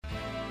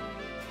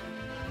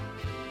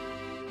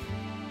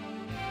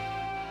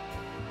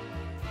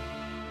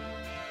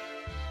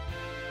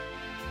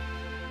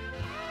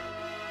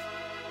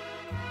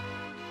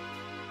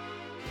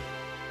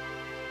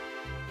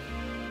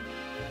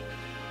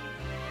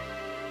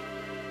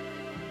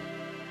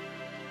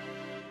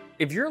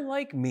If you're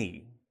like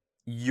me,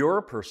 you're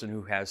a person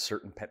who has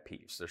certain pet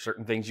peeves. There's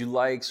certain things you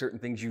like, certain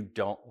things you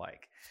don't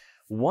like.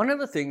 One of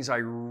the things I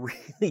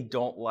really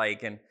don't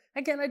like, and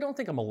again, I don't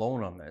think I'm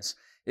alone on this,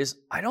 is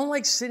I don't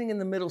like sitting in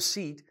the middle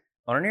seat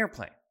on an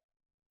airplane,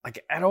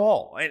 like at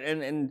all.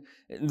 And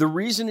the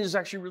reason is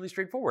actually really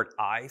straightforward.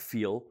 I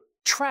feel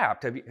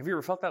trapped. Have you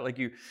ever felt that? Like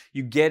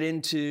you get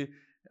into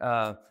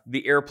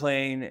the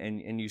airplane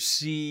and you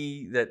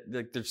see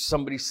that there's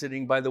somebody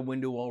sitting by the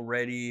window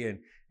already, and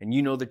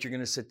you know that you're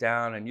going to sit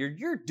down, and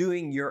you're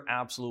doing your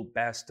absolute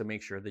best to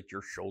make sure that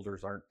your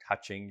shoulders aren't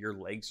touching, your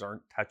legs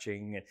aren't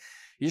touching, and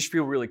you just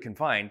feel really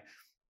confined.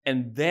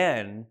 And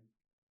then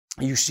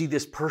you see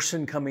this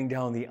person coming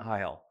down the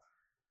aisle,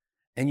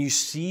 and you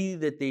see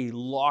that they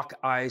lock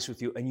eyes with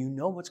you, and you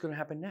know what's going to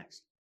happen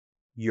next.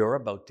 You're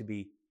about to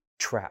be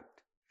trapped.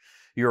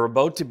 You're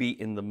about to be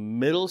in the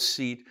middle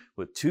seat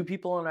with two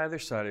people on either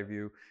side of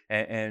you,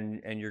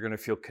 and you're going to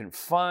feel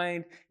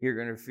confined. You're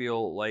going to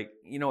feel like,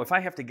 if I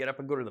have to get up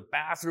and go to the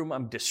bathroom,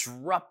 I'm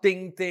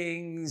disrupting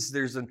things.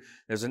 There's an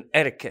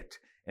etiquette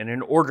and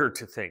an order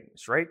to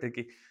things, right?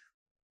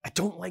 I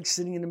don't like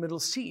sitting in the middle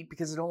seat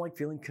because I don't like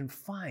feeling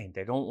confined.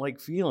 I don't like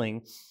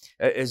feeling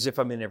as if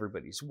I'm in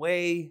everybody's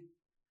way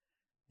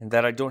and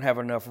that I don't have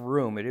enough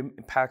room. It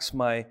impacts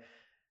my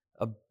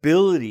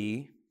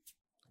ability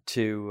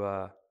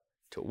to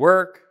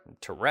work,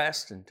 to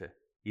rest, and to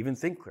even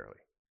think clearly.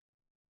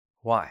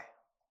 Why?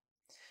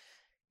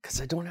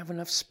 Because I don't have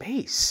enough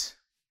space.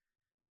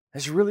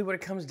 That's really what it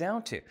comes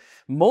down to.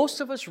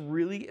 Most of us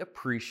really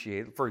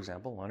appreciate, for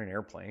example, on an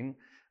airplane,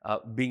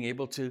 being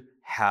able to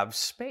have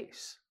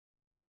space.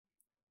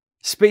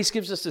 Space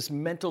gives us this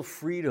mental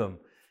freedom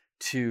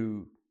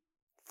to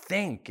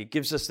think. It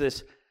gives us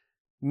this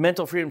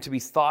mental freedom to be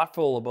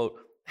thoughtful about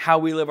how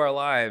we live our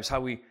lives, how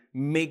we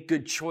make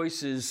good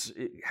choices.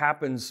 It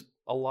happens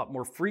a lot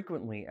more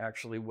frequently,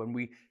 actually, when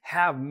we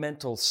have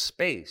mental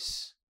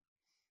space.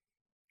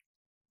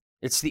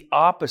 It's the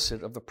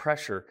opposite of the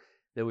pressure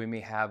that we may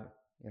have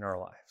in our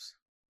lives.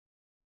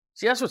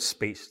 See, that's what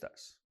space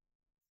does.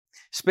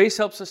 Space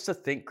helps us to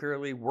think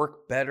clearly,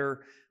 work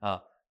better,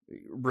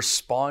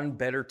 respond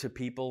better to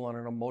people on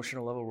an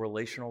emotional level,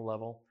 relational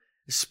level.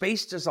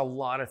 Space does a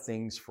lot of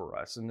things for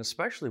us, and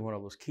especially one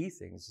of those key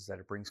things is that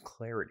it brings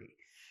clarity.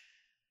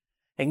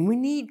 And we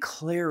need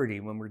clarity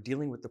when we're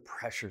dealing with the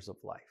pressures of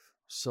life,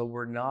 so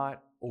we're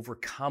not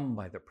overcome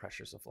by the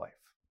pressures of life.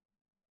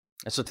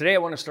 And so today I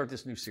want to start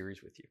this new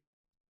series with you.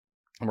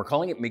 And we're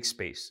calling it Make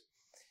Space.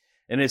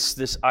 And it's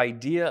this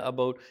idea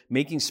about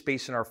making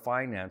space in our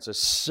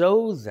finances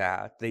so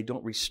that they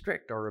don't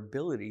restrict our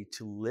ability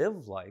to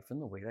live life in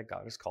the way that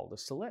God has called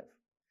us to live.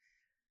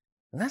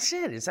 And that's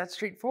it. It's that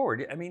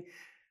straightforward. I mean,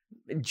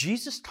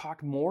 Jesus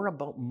talked more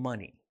about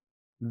money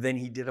than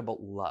he did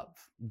about love.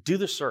 Do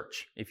the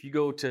search. If you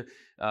go to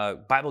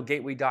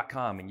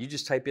BibleGateway.com and you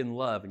just type in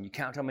love and you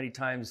count how many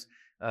times,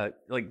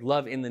 like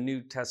love in the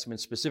New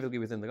Testament, specifically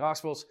within the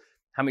Gospels,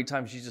 how many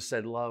times Jesus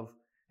said love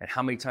and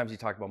how many times he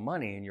talked about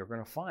money, and you're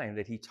going to find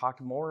that he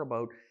talked more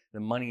about the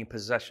money and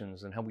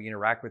possessions and how we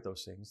interact with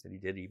those things than he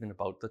did even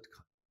about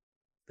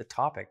the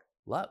topic,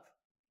 love.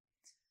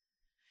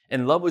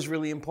 And love was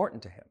really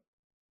important to him.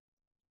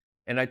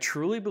 And I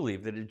truly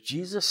believe that if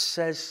Jesus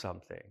says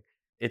something,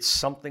 it's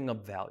something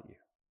of value.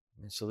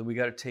 And so that we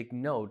got to take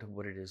note of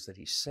what it is that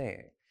he's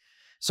saying.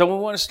 So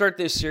we want to start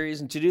this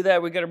series, and to do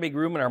that, we got to make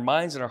room in our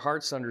minds and our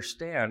hearts to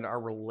understand our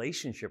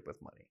relationship with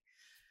money.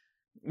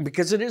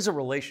 Because it is a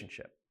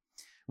relationship.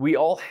 We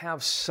all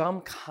have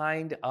some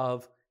kind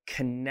of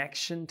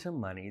connection to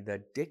money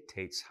that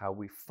dictates how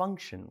we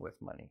function with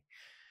money.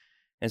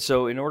 And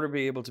so in order to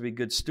be able to be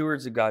good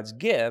stewards of God's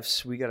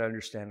gifts, we got to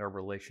understand our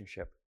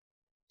relationship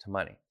to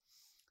money.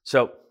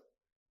 So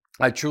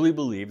I truly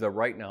believe that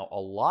right now, a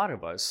lot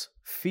of us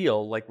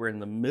feel like we're in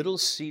the middle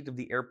seat of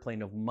the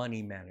airplane of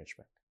money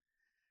management.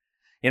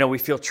 We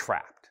feel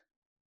trapped,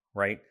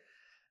 right?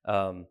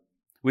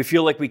 We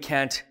feel like we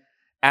can't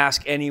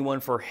ask anyone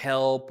for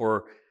help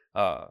or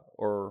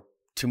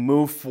to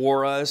move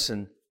for us,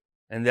 and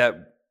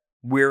that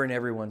we're in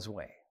everyone's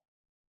way.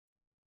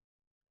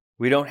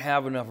 We don't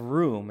have enough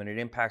room, and it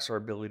impacts our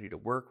ability to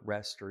work,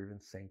 rest, or even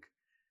think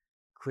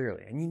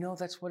clearly. And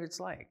that's what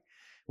it's like.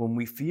 When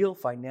we feel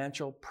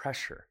financial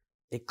pressure,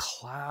 it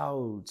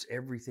clouds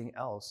everything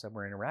else that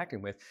we're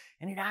interacting with,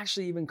 and it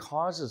actually even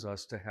causes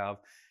us to have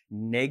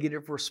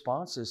negative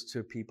responses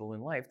to people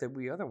in life that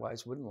we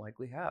otherwise wouldn't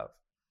likely have.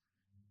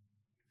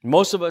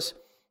 Most of us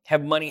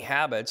have money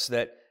habits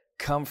that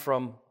come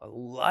from a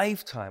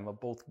lifetime of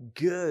both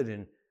good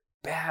and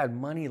bad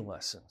money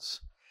lessons.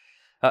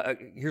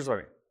 Here's what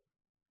I mean.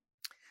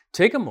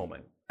 Take a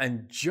moment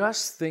and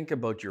just think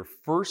about your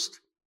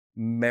first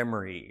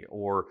memory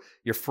or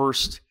your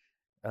first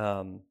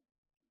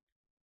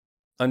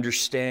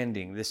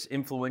understanding, this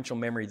influential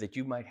memory that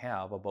you might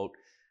have about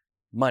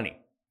money.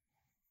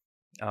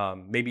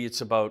 Maybe it's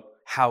about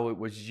how it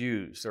was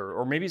used,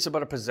 or maybe it's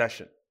about a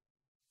possession.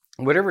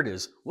 Whatever it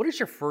is, what is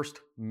your first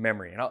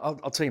memory? And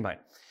I'll tell you mine.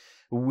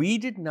 We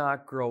did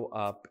not grow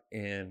up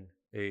in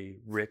a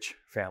rich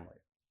family.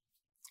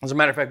 As a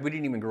matter of fact, we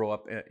didn't even grow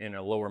up in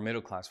a lower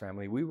middle class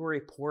family. We were a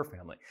poor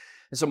family.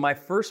 And so my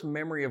first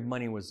memory of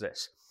money was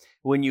this.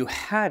 When you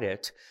had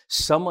it,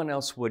 someone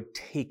else would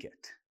take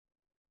it.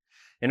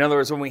 In other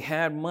words, when we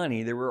had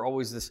money, there were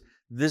always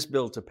this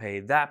bill to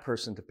pay, that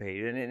person to pay.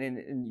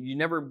 And you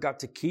never got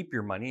to keep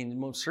your money. And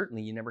most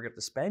certainly, you never got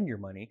to spend your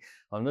money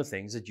on the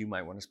things that you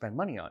might want to spend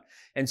money on.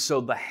 And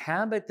so the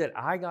habit that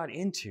I got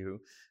into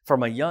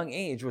from a young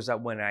age was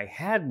that when I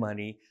had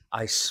money,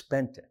 I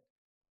spent it.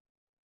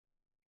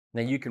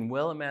 Now, you can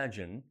well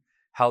imagine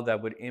how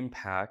that would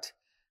impact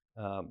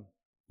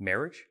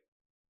marriage,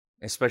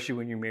 especially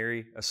when you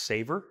marry a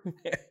saver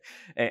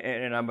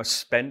and I'm a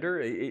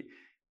spender.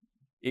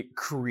 It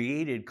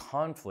created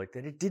conflict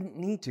that it didn't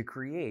need to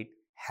create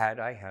had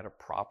I had a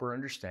proper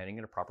understanding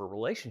and a proper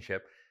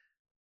relationship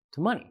to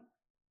money.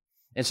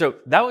 And so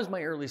that was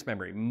my earliest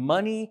memory.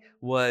 Money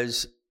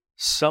was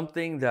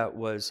something that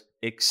was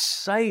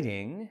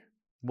exciting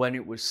when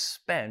it was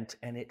spent,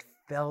 and it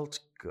felt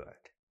good.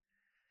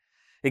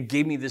 It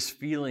gave me this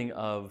feeling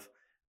of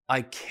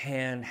I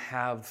can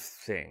have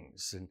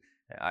things and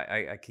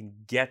I can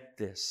get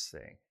this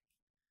thing.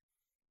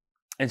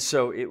 And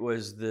so it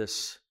was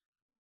this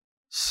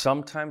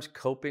sometimes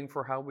coping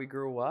for how we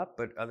grew up,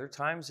 but other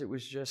times it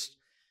was just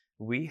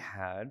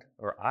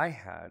I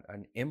had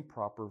an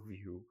improper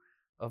view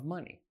of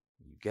money.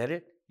 You get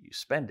it, you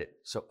spend it,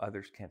 so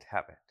others can't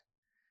have it.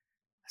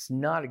 That's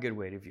not a good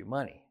way to view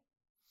money.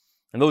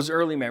 And those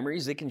early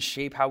memories, they can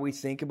shape how we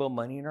think about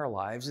money in our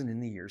lives and in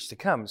the years to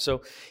come.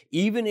 So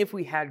even if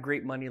we had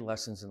great money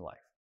lessons in life,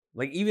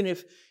 like even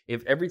if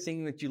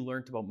everything that you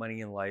learned about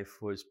money in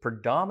life was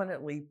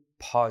predominantly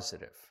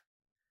positive,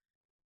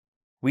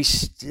 we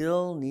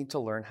still need to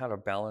learn how to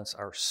balance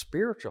our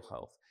spiritual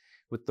health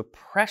with the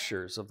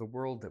pressures of the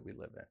world that we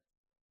live in.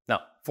 Now,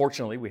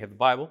 fortunately, we have the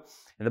Bible,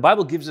 and the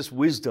Bible gives us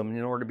wisdom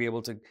in order to be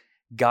able to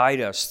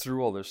guide us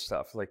through all this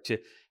stuff,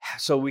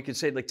 so we could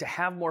say, to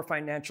have more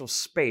financial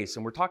space,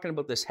 and we're talking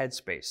about this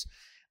headspace.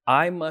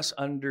 I must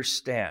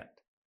understand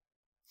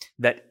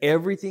that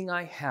everything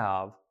I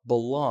have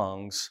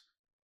belongs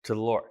to the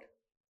Lord.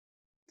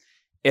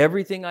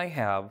 Everything I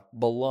have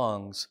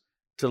belongs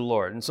to the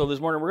Lord. And so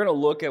this morning, we're going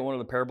to look at one of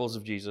the parables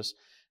of Jesus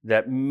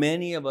that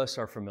many of us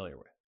are familiar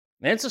with.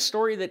 And it's a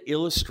story that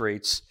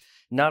illustrates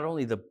not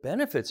only the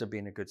benefits of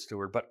being a good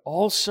steward, but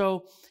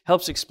also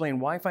helps explain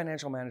why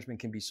financial management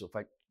can be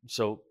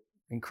so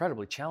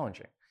incredibly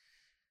challenging.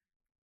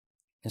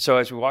 And so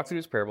as we walk through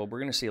this parable, we're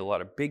going to see a lot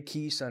of big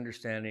keys to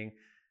understanding,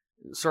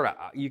 sort of,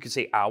 you could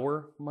say,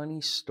 our money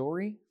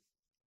story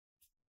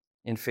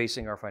in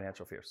facing our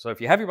financial fears. So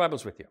if you have your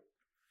Bibles with you,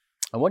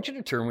 I want you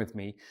to turn with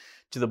me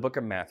to the book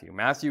of Matthew.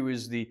 Matthew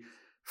is the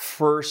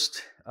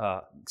first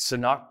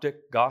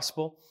synoptic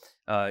gospel.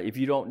 If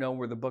you don't know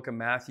where the book of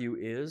Matthew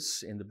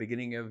is, in the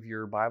beginning of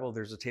your Bible,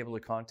 there's a table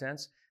of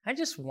contents. I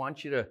just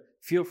want you to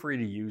feel free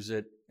to use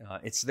it.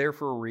 It's there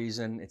for a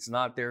reason. It's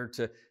not there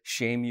to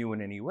shame you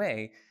in any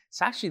way.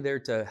 It's actually there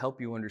to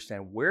help you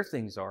understand where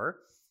things are,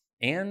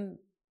 and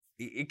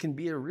it can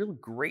be a real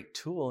great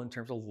tool in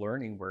terms of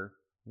learning where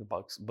the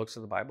books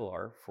of the Bible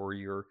are for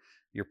your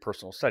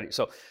personal study.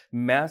 So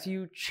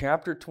Matthew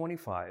chapter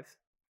 25,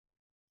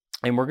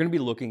 and we're going to be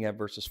looking at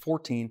verses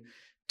 14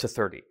 to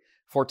 30.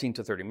 14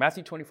 to 30.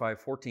 Matthew 25,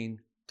 14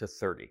 to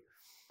 30.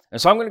 And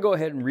so I'm going to go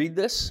ahead and read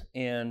this.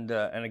 And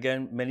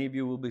again, many of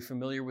you will be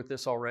familiar with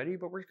this already,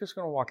 but we're just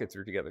going to walk it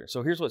through together.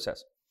 So here's what it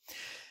says.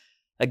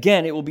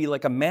 Again, it will be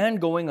like a man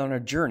going on a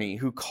journey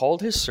who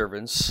called his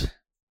servants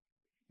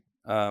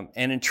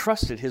and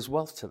entrusted his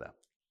wealth to them.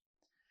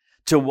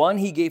 To one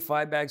he gave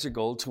 5 bags of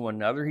gold, to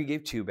another he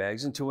gave 2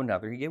 bags, and to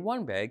another he gave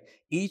 1 bag,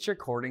 each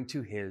according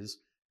to his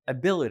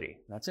ability.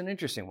 That's an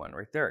interesting one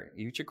right there,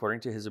 each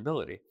according to his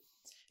ability.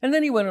 And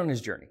then he went on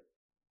his journey.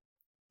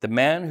 The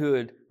man who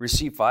had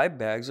received 5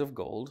 bags of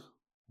gold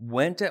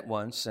went at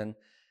once and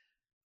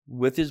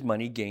with his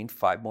money gained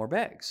 5 more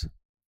bags.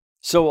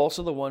 So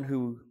also the one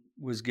who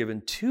was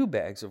given 2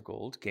 bags of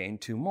gold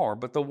gained 2 more.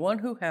 But the one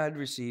who had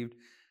received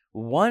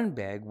 1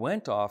 bag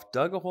went off,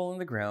 dug a hole in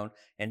the ground,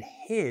 and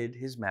hid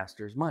his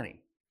master's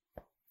money.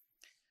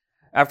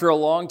 After a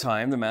long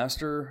time, the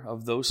master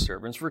of those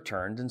servants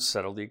returned and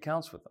settled the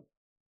accounts with them.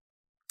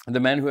 The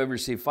man who had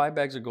received 5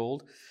 bags of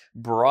gold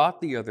brought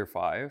the other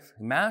 5.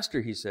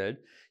 Master, he said,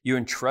 you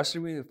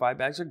entrusted me with 5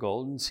 bags of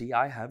gold, and see,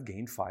 I have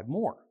gained 5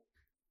 more.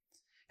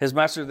 His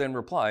master then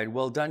replied,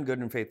 well done, good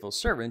and faithful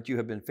servant. You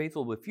have been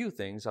faithful with few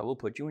things. I will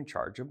put you in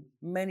charge of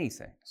many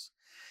things.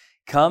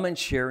 Come and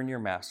share in your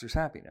master's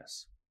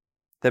happiness.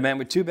 The man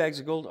with 2 bags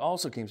of gold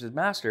also came to his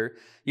master.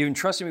 You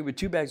entrusted me with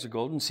 2 bags of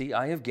gold, and see,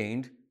 I have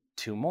gained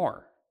 2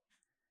 more.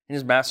 And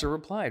his master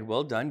replied,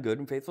 well done, good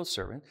and faithful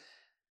servant.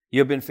 You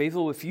have been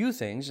faithful with few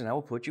things, and I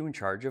will put you in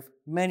charge of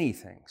many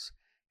things.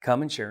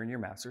 Come and share in your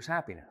master's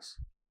happiness.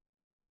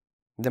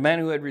 The man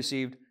who had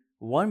received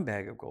 1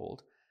 bag of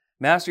gold,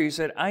 Master, he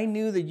said, I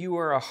knew that you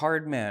are a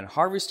hard man,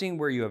 harvesting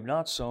where you have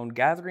not sown,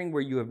 gathering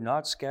where you have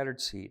not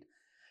scattered seed.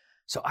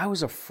 So I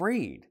was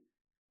afraid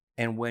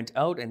and went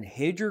out and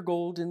hid your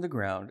gold in the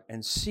ground,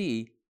 and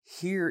see,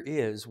 here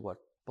is what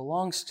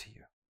belongs to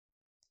you.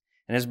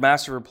 And his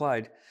master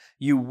replied,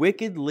 "You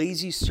wicked,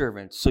 lazy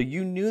servant, so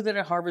you knew that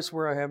I harvest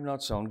where I have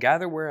not sown,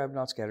 gather where I have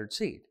not scattered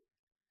seed.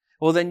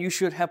 Well, then you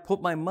should have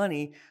put my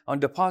money on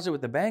deposit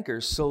with the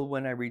bankers, so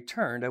when I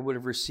returned, I would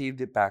have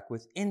received it back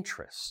with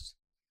interest.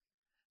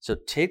 So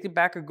take the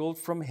bag of gold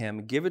from him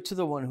and give it to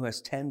the one who has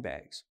 10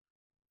 bags.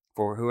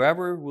 For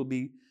whoever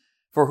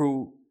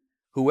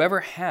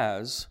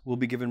has will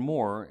be given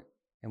more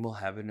and will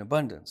have in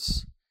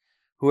abundance.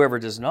 Whoever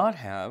does not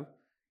have,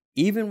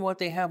 even what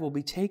they have will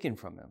be taken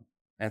from him.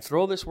 And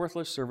throw this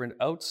worthless servant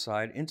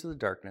outside into the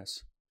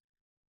darkness,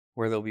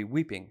 where there'll be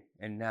weeping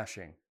and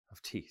gnashing of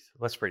teeth."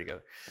 Let's pray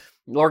together.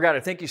 Lord God,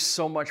 I thank you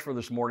so much for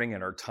this morning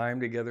and our time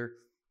together.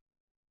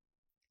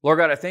 Lord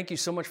God, I thank you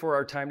so much for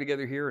our time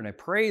together here. And I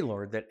pray,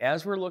 Lord, that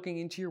as we're looking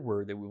into your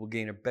word, that we will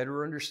gain a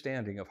better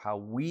understanding of how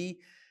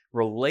we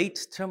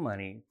relate to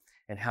money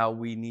and how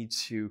we need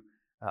to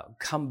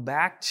come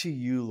back to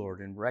you,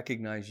 Lord, and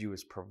recognize you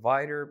as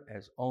provider,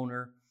 as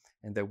owner,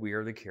 and that we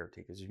are the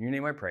caretakers. In your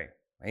name I pray.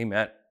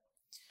 Amen.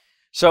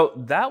 So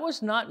that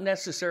was not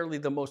necessarily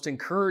the most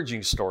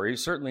encouraging story,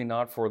 certainly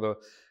not for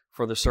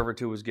the servant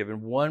who was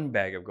given one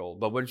bag of gold.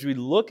 But as we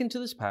look into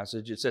this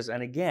passage, it says,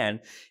 "And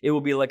again, it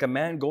will be like a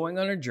man going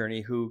on a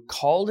journey who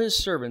called his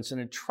servants and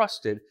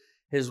entrusted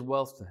his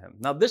wealth to him."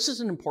 Now, this is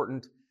an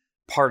important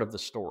part of the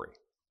story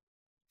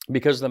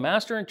because the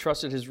master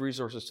entrusted his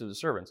resources to the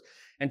servants.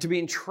 And to be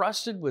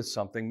entrusted with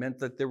something meant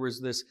that there was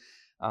this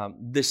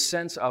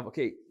sense of,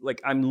 okay, like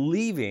I'm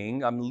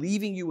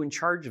leaving you in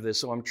charge of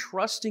this, so I'm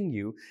trusting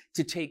you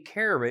to take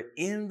care of it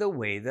in the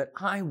way that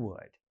I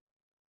would.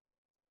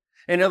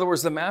 In other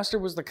words, the master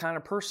was the kind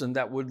of person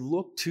that would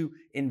look to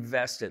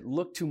invest it,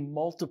 look to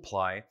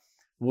multiply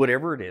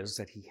whatever it is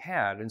that he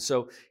had. And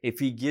so if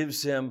he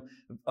gives him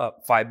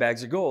 5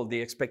 bags of gold,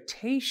 the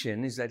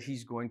expectation is that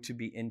he's going to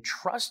be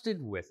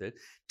entrusted with it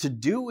to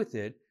do with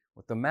it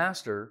what the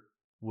master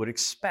would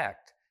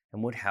expect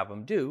and would have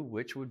him do,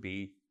 which would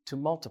be to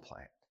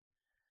multiply it.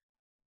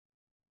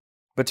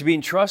 But to be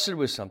entrusted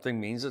with something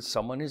means that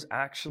someone is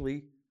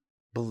actually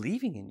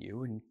believing in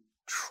you and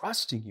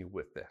trusting you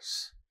with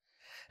this.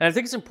 And I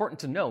think it's important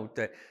to note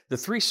that the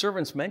 3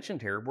 servants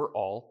mentioned here were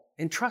all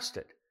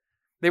entrusted.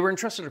 They were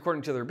entrusted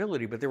according to their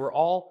ability, but they were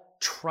all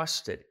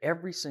trusted,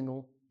 every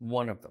single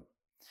one of them.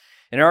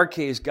 In our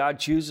case, God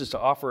chooses to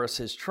offer us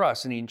his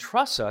trust, and he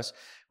entrusts us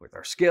with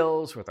our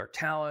skills, with our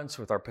talents,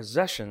 with our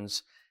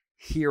possessions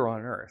here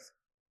on earth.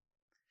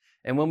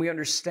 And when we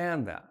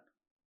understand that,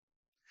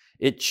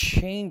 it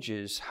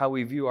changes how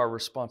we view our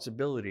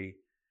responsibility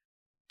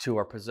to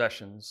our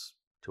possessions,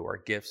 to our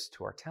gifts,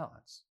 to our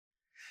talents.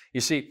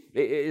 You see,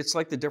 it's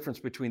like the difference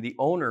between the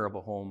owner of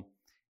a home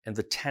and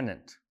the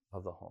tenant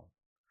of the home.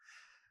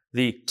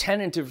 The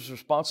tenant is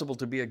responsible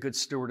to be a good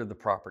steward of the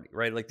property,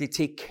 right? Like they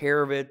take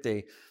care of it,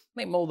 they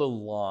mow the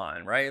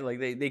lawn, right? Like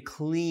they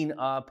clean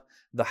up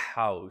the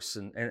house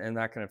and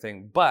that kind of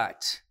thing.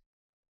 But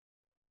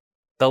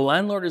the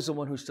landlord is the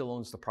one who still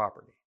owns the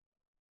property,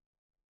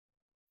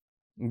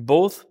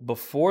 both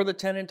before the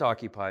tenant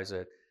occupies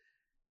it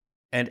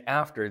and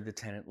after the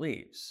tenant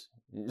leaves.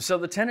 So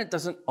the tenant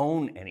doesn't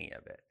own any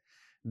of it.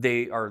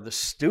 They are the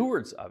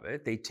stewards of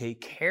it. They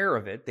take care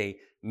of it. They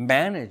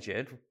manage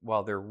it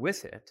while they're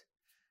with it,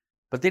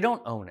 but they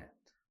don't own it.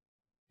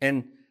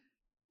 And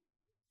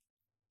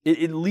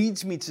it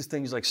leads me to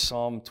things like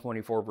Psalm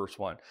 24, verse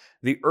 1.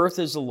 "The earth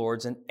is the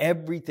Lord's and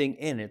everything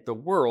in it, the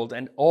world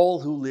and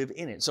all who live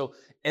in it." So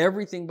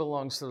everything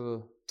belongs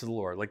to the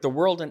Lord, like the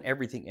world and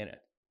everything in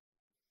it.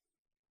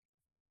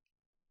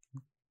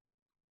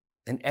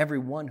 And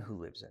everyone who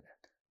lives in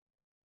it.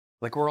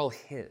 Like we're all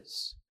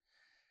his.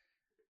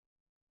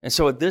 And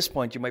so at this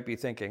point, you might be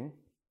thinking,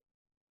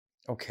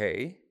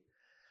 okay,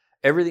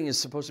 everything is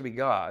supposed to be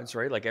God's,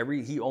 right? Like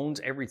he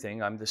owns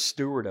everything. I'm the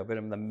steward of it.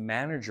 I'm the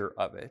manager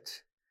of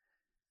it.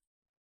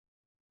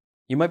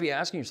 You might be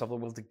asking yourself,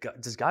 well,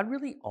 does God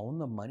really own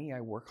the money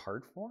I work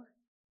hard for?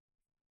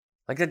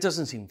 Like that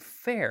doesn't seem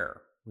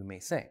fair, we may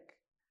think.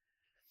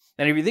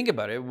 And if you think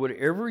about it,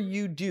 whatever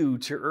you do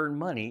to earn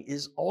money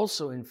is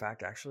also, in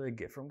fact, actually a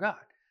gift from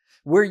God.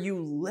 Where you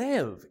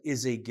live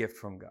is a gift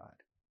from God.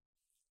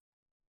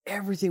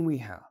 Everything we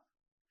have,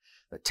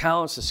 the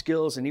talents, the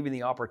skills, and even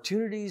the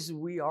opportunities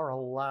we are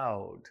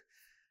allowed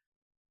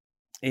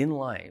in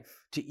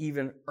life to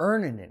even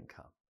earn an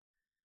income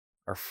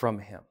are from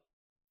him.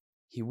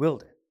 He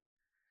willed it.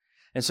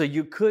 And so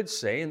you could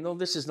say, and though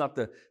this is not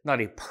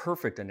a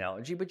perfect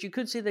analogy, but you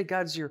could say that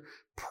God's your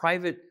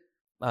private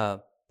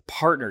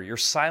partner, your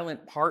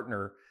silent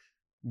partner,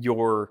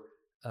 your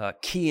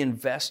key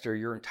investor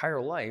your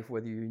entire life,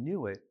 whether you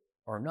knew it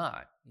or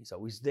not. He's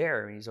always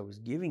there, and he's always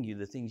giving you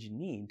the things you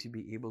need to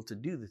be able to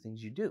do the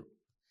things you do.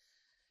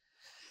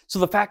 So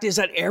the fact is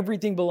that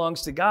everything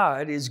belongs to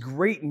God is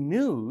great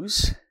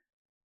news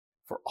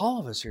for all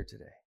of us here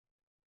today.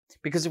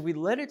 Because if we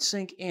let it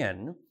sink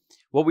in,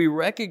 what we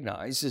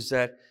recognize is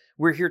that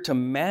we're here to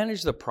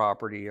manage the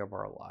property of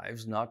our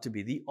lives, not to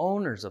be the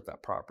owners of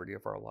that property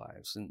of our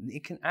lives. And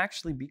it can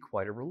actually be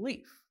quite a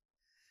relief.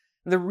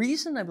 And the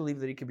reason I believe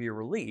that it can be a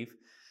relief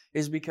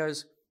is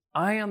because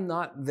I am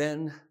not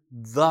then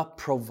the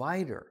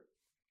provider.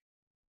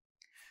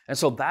 And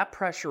so that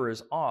pressure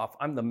is off.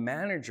 I'm the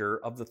manager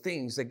of the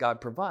things that God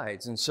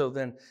provides. And so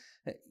then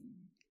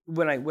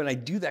when I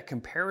do that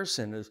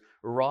comparison as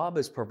Rob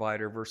as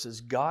provider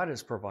versus God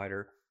as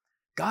provider,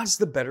 God's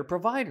the better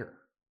provider.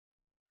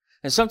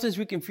 And sometimes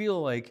we can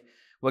feel like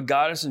what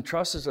God has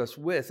entrusted us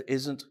with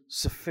isn't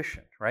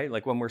sufficient, right?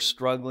 Like when we're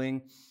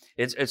struggling,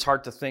 it's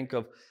hard to think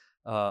of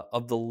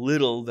the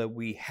little that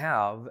we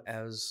have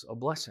as a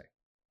blessing.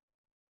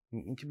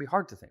 It can be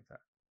hard to think that.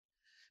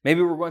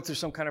 Maybe we're going through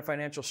some kind of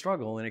financial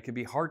struggle, and it can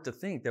be hard to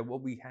think that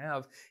what we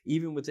have,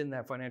 even within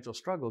that financial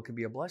struggle, could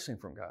be a blessing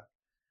from God.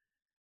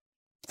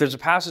 There's a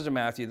passage in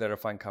Matthew that I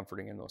find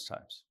comforting in those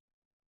times.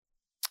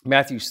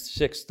 Matthew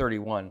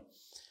 6:31.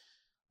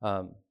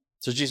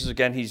 So Jesus,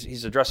 again,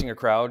 he's addressing a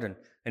crowd, and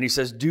he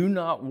says, "Do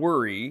not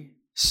worry,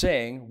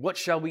 saying, 'What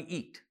shall we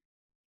eat?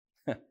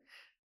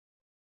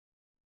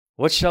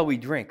 What shall we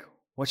drink?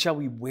 What shall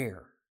we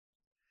wear?'"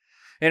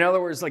 In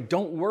other words, like,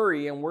 don't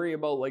worry and worry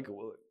about like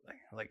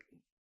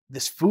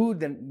this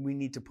food that we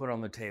need to put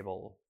on the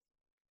table.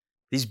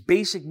 These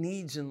basic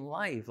needs in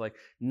life, like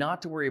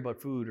not to worry about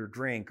food or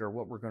drink or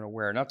what we're going to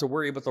wear, not to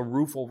worry about the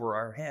roof over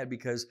our head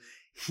because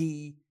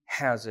He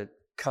has it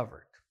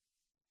covered.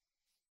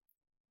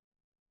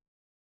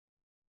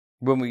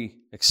 When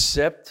we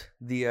accept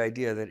the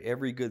idea that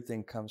every good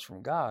thing comes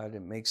from God,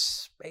 it makes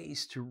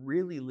space to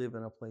really live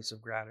in a place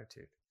of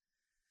gratitude.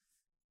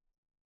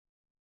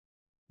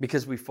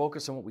 Because we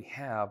focus on what we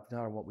have,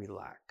 not on what we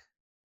lack.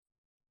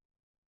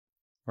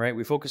 Right?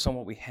 We focus on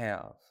what we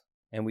have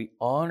and we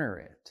honor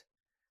it.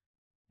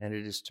 And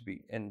it is to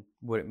be, and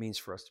what it means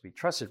for us to be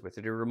trusted with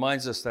it. It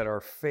reminds us that our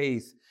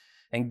faith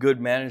and good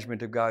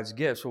management of God's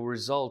gifts will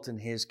result in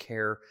His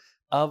care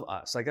of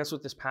us. Like that's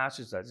what this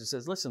passage does. It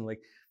says, listen,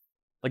 like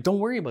don't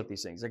worry about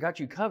these things. I got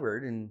you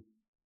covered, and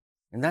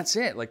that's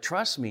it. Like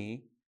trust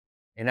me,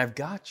 and I've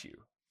got you.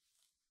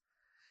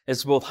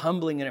 It's both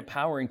humbling and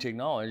empowering to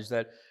acknowledge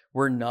that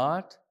we're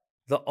not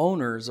the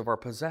owners of our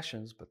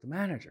possessions, but the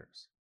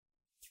managers.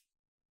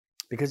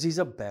 Because He's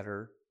a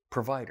better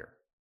provider.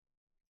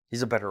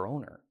 He's a better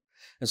owner.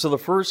 And so the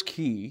first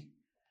key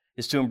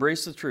is to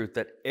embrace the truth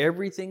that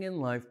everything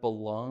in life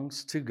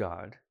belongs to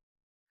God,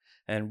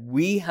 and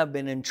we have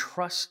been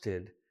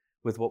entrusted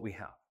with what we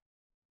have.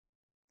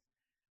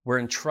 We're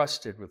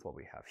entrusted with what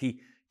we have. He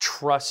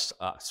trusts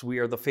us. We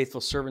are the faithful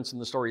servants in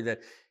the story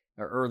that,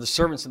 or the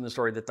servants in the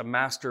story that the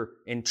master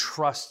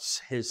entrusts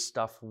his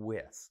stuff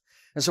with.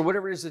 And so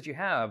whatever it is that you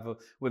have,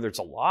 whether it's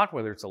a lot,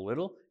 whether it's a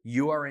little,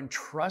 you are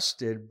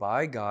entrusted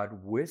by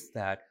God with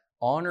that.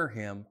 Honor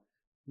Him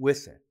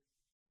with it.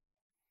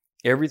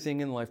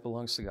 Everything in life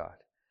belongs to God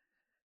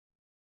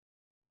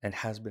and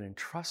has been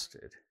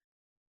entrusted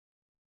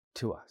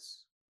to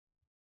us.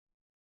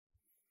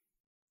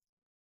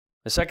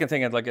 The second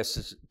thing I'd like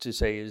us to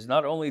say is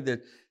not only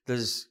that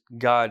does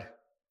God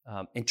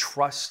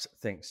entrust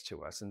things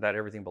to us and that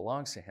everything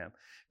belongs to Him,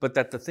 but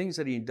that the things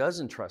that He does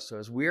entrust to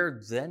us, we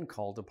are then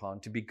called upon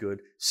to be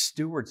good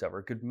stewards of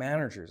it, good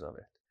managers of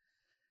it.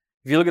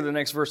 If you look at the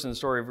next verse in the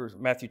story,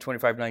 Matthew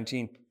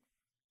 25:19,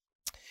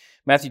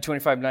 Matthew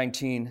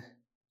 25:19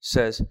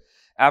 says,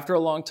 "After a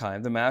long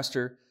time, the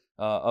master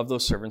of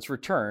those servants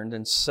returned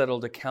and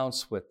settled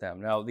accounts with them."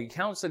 Now, the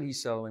accounts that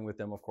he's settling with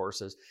them, of course,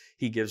 is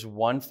he gives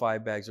 1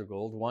 5 bags of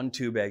gold, 1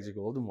 2 bags of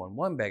gold, and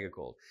 1 bag of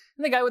gold.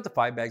 And the guy with the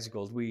 5 bags of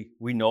gold,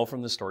 we know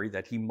from the story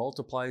that he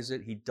multiplies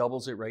it, he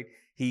doubles it, right?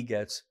 He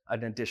gets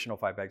an additional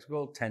 5 bags of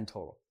gold, 10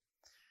 total.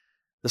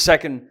 The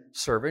second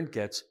servant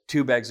gets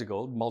 2 bags of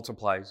gold,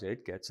 multiplies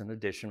it, gets an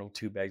additional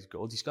 2 bags of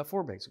gold. He's got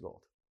 4 bags of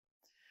gold.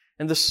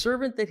 And the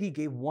servant that he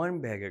gave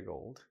 1 bag of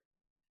gold,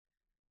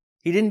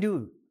 he didn't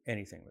do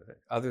anything with it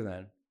other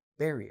than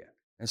bury it.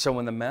 And so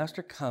when the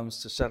master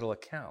comes to settle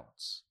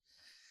accounts,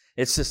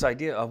 it's this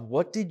idea of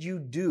what did you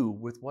do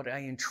with what I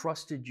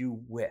entrusted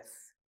you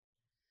with?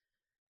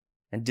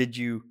 And did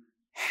you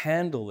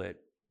handle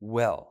it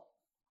well?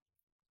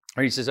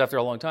 Or he says, after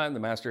a long time, the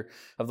master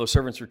of those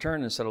servants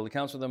returned and settled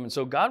accounts with them. And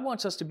so God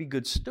wants us to be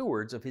good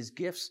stewards of His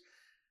gifts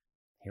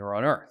here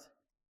on earth.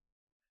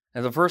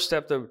 And the first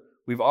step that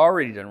we've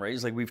already done, right,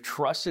 is like we've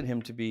trusted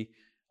Him to be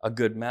a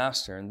good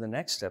master. And the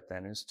next step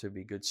then is to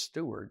be good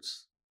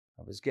stewards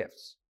of His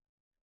gifts.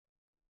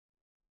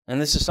 And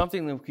this is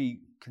something that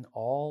we can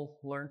all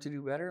learn to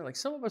do better. Like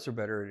some of us are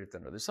better at it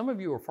than others. Some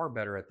of you are far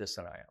better at this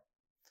than I am.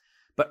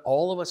 But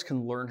all of us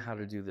can learn how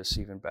to do this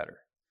even better.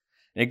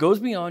 And it goes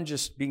beyond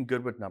just being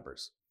good with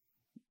numbers.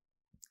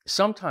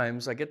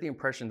 Sometimes I get the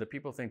impression that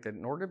people think that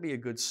in order to be a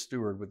good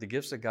steward with the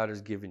gifts that God has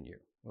given you,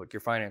 like your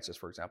finances,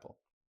 for example,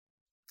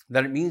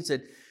 that it means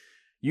that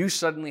you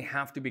suddenly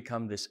have to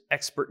become this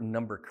expert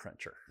number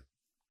cruncher.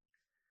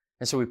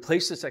 And so we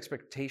place this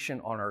expectation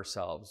on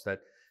ourselves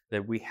that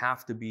we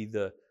have to be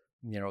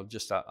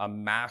just a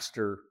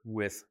master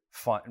with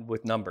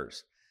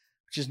numbers,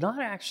 which is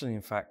not actually,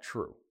 in fact,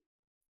 true.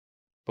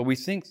 But we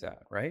think that,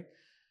 right?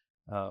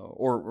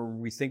 Or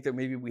we think that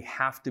maybe we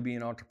have to be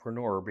an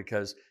entrepreneur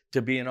because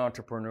to be an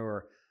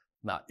entrepreneur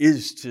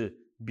is to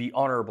be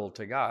honorable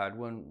to God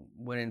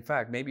when in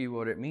fact maybe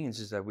what it means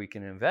is that we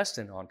can invest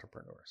in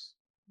entrepreneurs,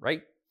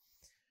 right?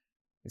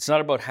 It's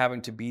not about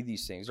having to be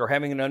these things or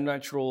having an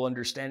unnatural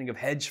understanding of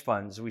hedge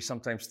funds. We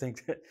sometimes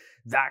think that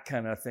that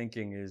kind of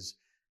thinking is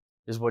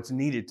what's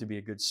needed to be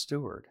a good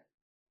steward.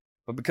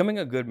 But becoming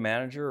a good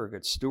manager or a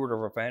good steward of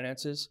our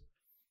finances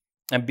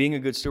and being a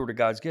good steward of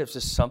God's gifts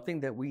is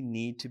something that we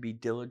need to be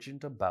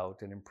diligent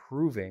about and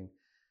improving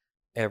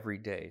every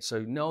day.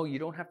 So no, you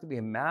don't have to be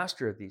a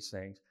master at these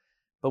things,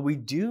 but we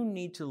do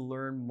need to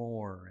learn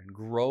more and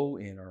grow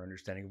in our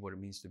understanding of what it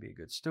means to be a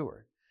good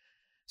steward.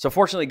 So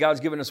fortunately,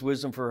 God's given us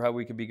wisdom for how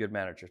we can be good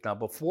managers. Now,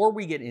 before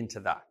we get into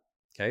that,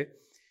 okay,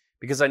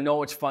 because I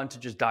know it's fun to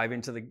just dive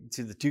into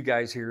the two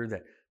guys here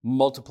that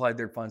multiplied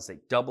their funds, they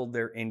doubled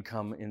their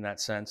income in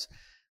that sense.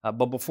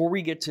 But before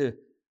we get to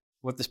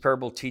what this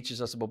parable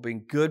teaches us about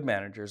being good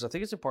managers, I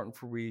think it's important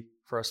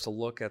for us to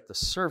look at the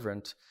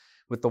servant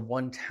with the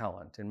one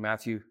talent in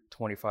Matthew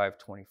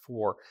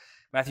 25:24.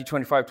 Matthew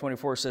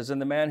 25:24 says, "And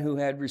the man who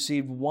had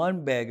received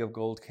one bag of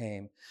gold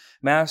came.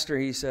 Master,"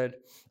 he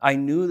said, "I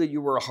knew that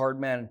you were a hard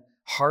man,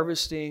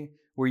 harvesting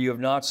where you have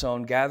not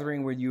sown,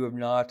 gathering where you have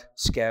not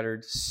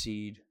scattered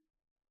seed."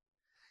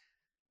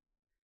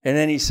 And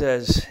then he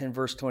says in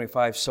verse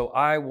 25, "So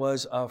I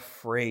was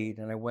afraid,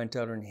 and I went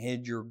out and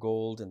hid your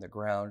gold in the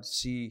ground.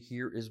 See,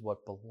 here is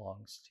what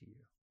belongs to you."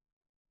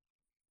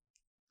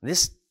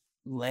 This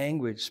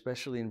language,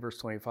 especially in verse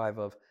 25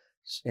 of,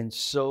 "And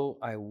so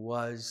I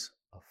was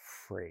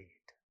afraid."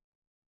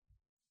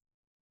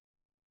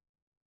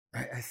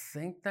 I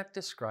think that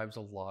describes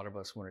a lot of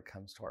us when it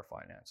comes to our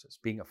finances,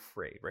 being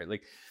afraid, right?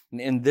 Like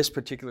in this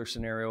particular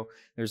scenario,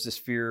 there's this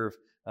fear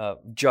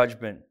of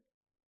judgment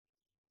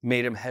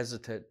made him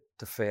hesitant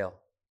to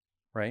fail,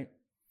 right?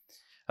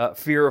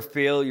 Fear of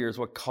failure is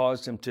what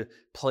caused him to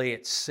play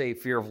it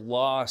safe. Fear of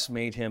loss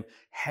made him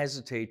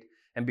hesitate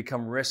and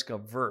become risk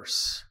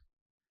averse.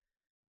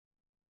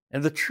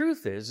 And the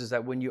truth is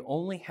that when you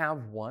only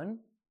have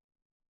one,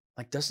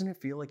 like, doesn't it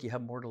feel like you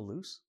have more to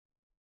lose?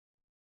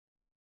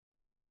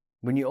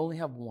 When you only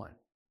have one.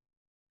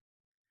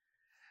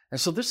 And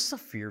so this is a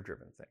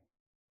fear-driven thing,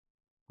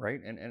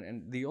 right?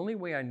 And the only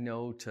way I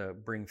know to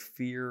bring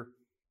fear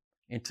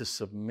into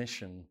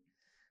submission,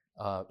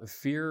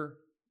 fear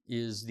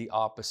is the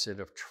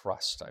opposite of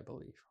trust, I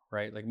believe,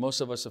 right? Like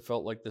most of us have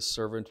felt like this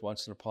servant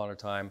once upon a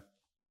time,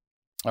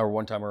 or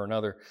one time or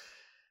another.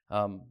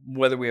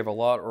 Whether we have a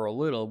lot or a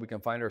little, we can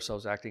find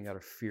ourselves acting out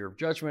of fear of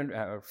judgment,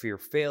 out of fear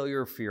of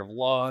failure, fear of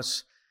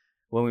loss,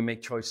 when we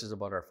make choices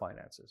about our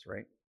finances,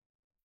 right?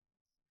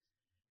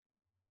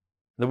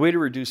 The way to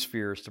reduce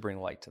fear is to bring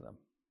light to them.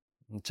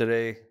 And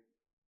today,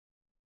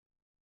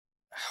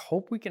 I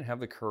hope we can have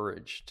the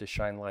courage to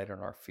shine light on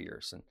our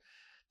fears. And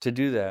to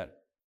do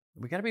that,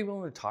 we got to be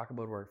willing to talk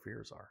about what our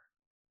fears are.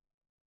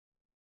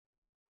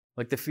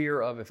 Like the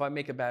fear of, if I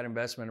make a bad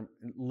investment,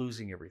 I'm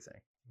losing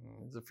everything.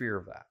 There's a fear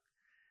of that.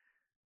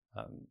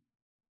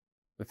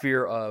 The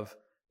fear of,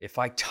 if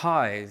I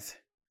tithe,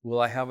 will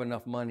I have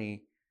enough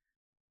money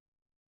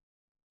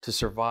to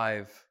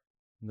survive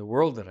in the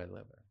world that I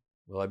live in?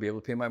 Will I be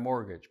able to pay my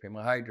mortgage, pay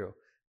my hydro,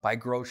 buy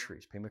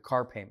groceries, pay my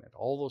car payment,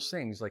 all those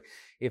things? Like,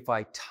 if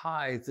I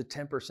tithe the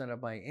 10%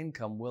 of my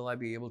income, will I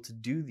be able to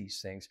do these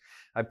things?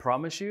 I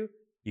promise you,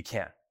 you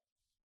can.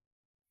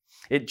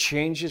 It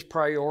changes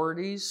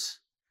priorities.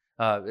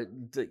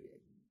 That's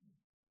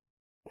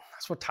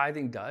what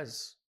tithing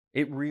does.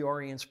 It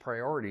reorients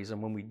priorities.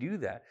 And when we do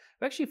that,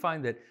 we actually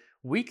find that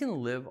we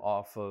can live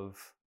off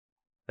of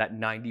that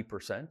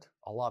 90%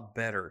 a lot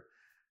better,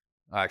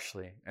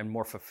 actually, and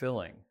more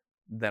fulfilling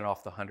than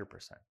off the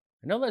 100%.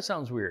 I know that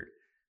sounds weird,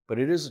 but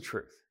it is the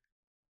truth.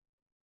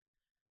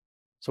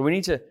 So we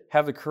need to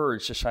have the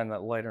courage to shine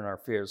that light on our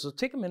fears. So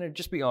take a minute,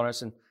 just be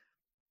honest, and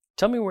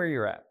tell me where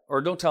you're at. Or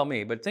don't tell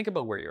me, but think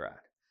about where you're at.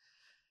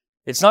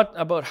 It's not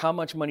about how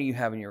much money you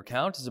have in your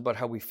account. It's about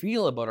how we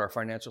feel about our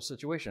financial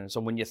situation. So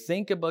when you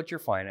think about your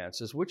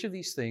finances, which of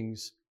these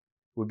things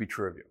would be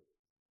true of you?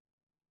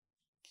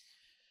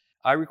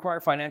 I require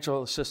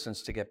financial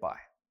assistance to get by.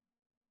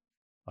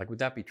 Like, would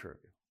that be true of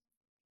you?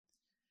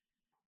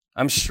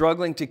 I'm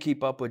struggling to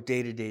keep up with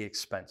day-to-day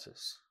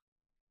expenses.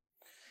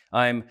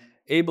 I'm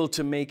able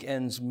to make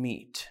ends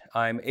meet.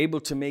 I'm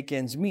able to make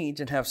ends meet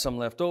and have some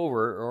left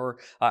over, or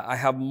I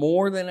have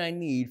more than I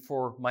need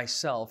for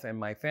myself and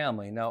my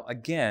family. Now,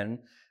 again,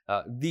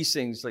 these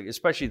things, like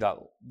especially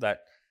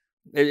that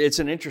it's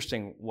an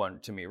interesting one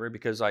to me, right?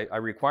 Because I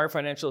require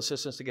financial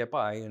assistance to get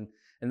by, and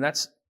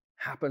that's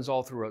happens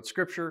all throughout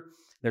Scripture.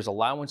 There's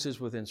allowances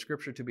within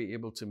Scripture to be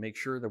able to make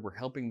sure that we're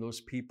helping those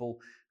people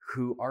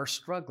who are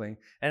struggling.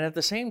 And at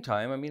the same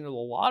time, I mean, a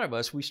lot of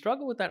us, we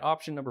struggle with that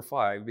option number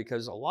 5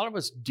 because a lot of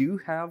us do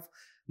have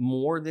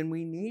more than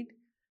we need,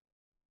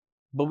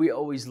 but we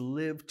always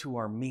live to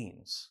our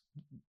means.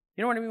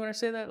 You know what I mean when I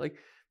say that? Like,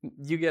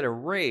 you get a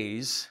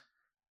raise,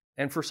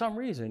 and for some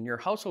reason, your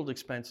household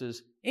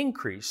expenses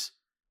increase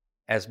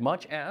as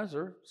much as,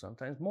 or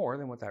sometimes more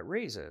than what that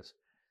raise is.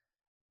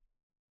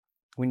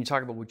 When you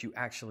talk about what you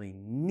actually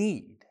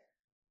need,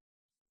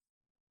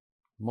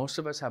 most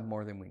of us have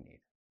more than we need.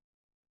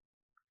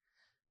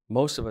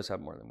 Most of us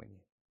have more than we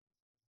need.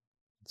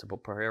 It's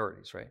about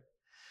priorities, right?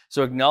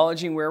 So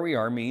acknowledging where we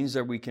are means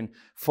that we can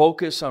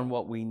focus on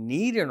what we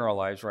need in our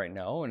lives right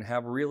now and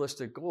have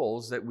realistic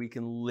goals that we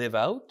can live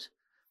out.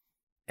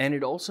 And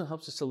it also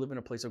helps us to live in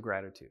a place of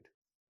gratitude.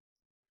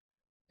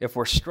 If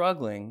we're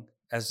struggling,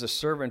 as the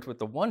servant with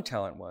the one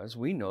talent was,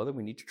 we know that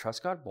we need to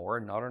trust God more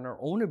and not on our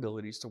own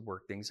abilities to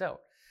work things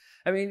out.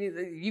 I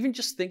mean, even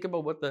just think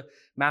about what the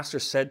master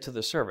said to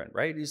the servant,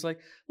 right? He's like,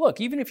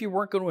 look, even if you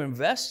weren't going to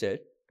invest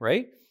it,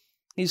 right?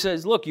 He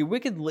says, look, you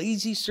wicked,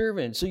 lazy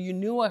servant. So you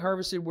knew I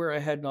harvested where I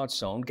had not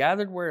sown,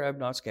 gathered where I have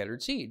not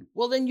scattered seed.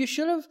 Well, then you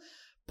should have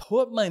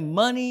put my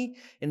money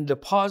in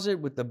deposit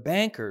with the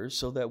bankers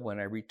so that when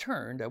I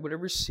returned, I would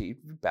have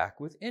received it back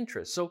with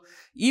interest. So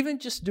even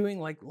just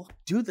doing look,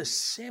 do the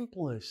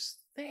simplest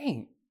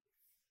thing.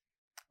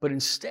 But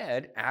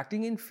instead,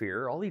 acting in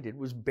fear, all he did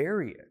was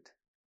bury it.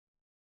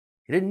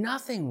 He did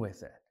nothing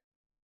with it.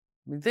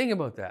 I mean, think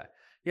about that.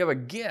 You have a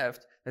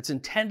gift that's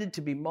intended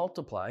to be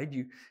multiplied,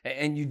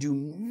 and you do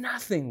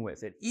nothing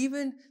with it.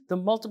 Even the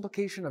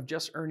multiplication of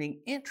just earning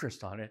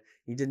interest on it,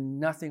 he did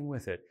nothing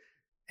with it,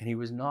 and he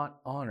was not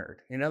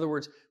honored. In other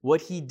words,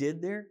 what he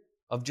did there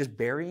of just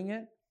burying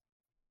it,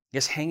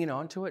 just hanging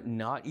on to it,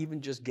 not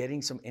even just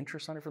getting some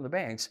interest on it from the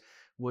banks,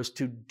 was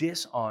to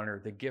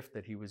dishonor the gift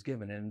that he was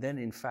given. And then,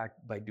 in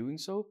fact, by doing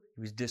so,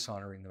 he was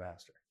dishonoring the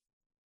master.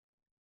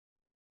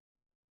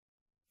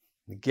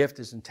 The gift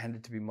is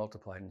intended to be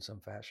multiplied in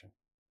some fashion.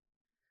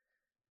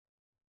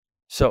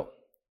 So,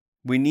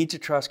 we need to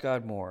trust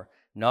God more,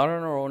 not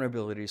on our own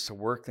abilities to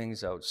work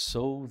things out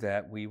so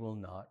that we will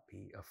not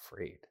be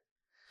afraid.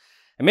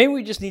 And maybe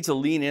we just need to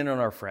lean in on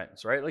our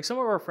friends, right? Like some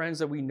of our friends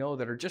that we know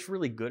that are just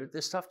really good at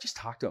this stuff, just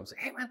talk to them. Say,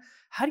 hey man,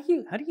 how do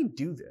you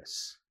do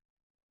this?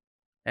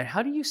 And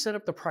how do you set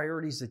up the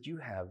priorities that you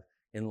have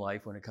in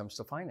life when it comes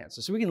to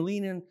finances? So we can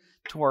lean in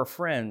to our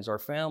friends, our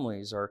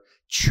families, our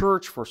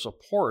church for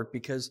support,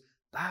 because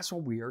that's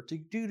what we are to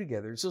do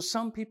together. So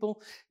some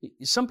people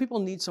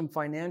need some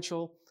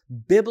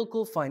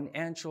biblical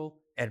financial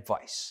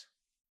advice.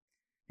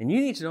 And you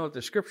need to know that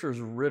the scripture is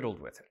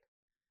riddled with it.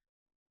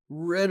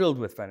 Riddled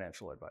with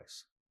financial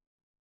advice.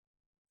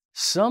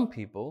 Some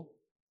people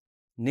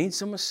need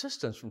some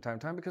assistance from time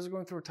to time because they're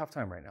going through a tough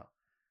time right now.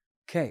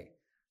 Okay,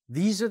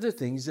 these are the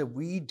things that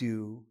we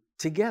do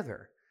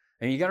together.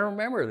 And you got to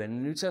remember that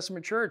in the New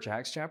Testament church,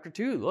 Acts chapter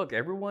 2, look,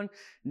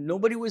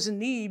 nobody was in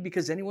need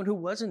because anyone who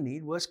was in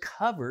need was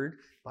covered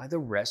by the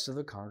rest of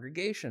the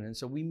congregation. And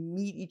so we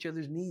meet each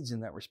other's needs in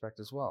that respect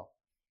as well.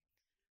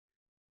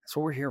 That's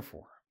what we're here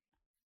for.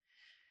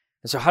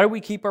 And so how do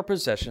we keep our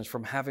possessions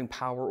from having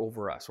power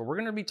over us? Well, we're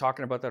going to be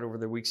talking about that over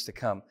the weeks to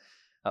come.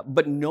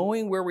 But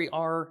knowing where we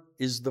are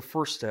is the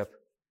first step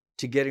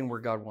to getting where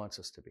God wants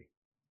us to be.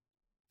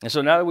 And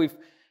so now that we've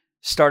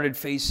started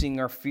facing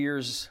our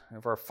fears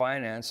of our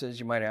finances,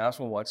 you might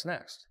ask, well, what's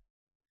next?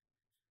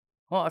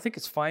 Well, I think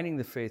it's finding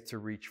the faith to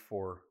reach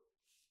for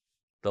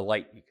the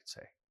light, you could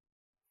say.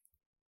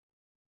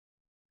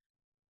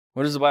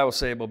 What does the Bible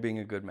say about being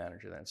a good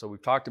manager then? So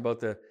we've talked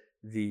about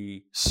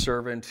the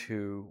servant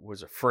who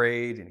was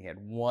afraid and he had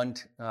one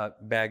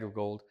bag of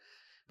gold.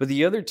 But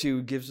the other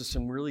two gives us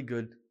some really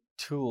good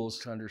tools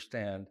to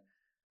understand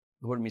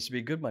what it means to be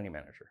a good money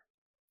manager.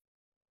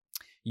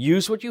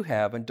 Use what you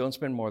have and don't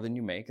spend more than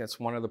you make. That's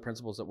one of the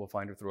principles that we'll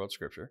find throughout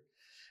Scripture.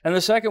 And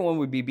the second one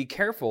would be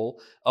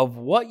careful of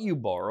what you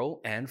borrow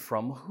and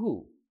from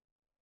who.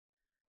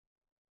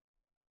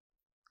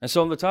 And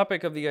so on the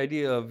topic of the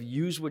idea of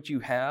use what you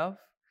have,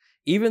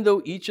 even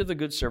though each of the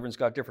good servants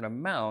got different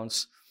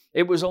amounts,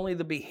 it was only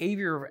the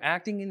behavior of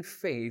acting in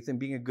faith and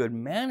being a good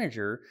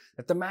manager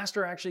that the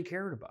master actually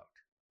cared about.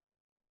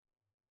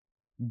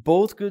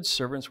 Both good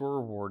servants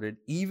were rewarded,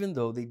 even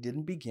though they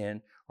didn't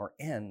begin or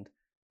end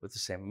with the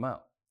same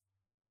amount.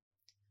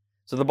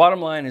 So the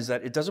bottom line is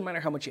that it doesn't matter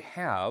how much you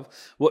have.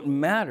 What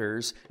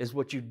matters is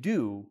what you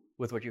do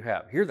with what you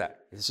have. Hear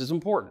that. This is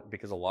important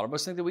because a lot of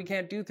us think that we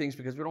can't do things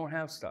because we don't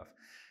have stuff.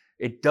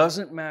 It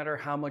doesn't matter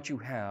how much you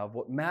have.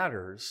 What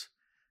matters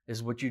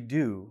is what you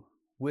do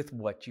with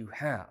what you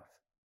have.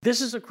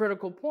 This is a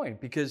critical point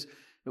because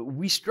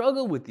we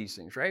struggle with these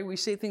things, right? We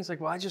say things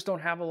like, well, I just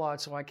don't have a lot,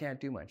 so I can't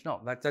do much.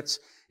 No,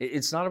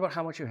 it's not about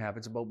how much you have.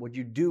 It's about what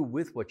you do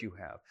with what you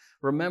have.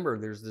 Remember,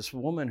 there's this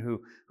woman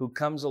who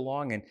comes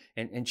along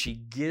and she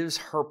gives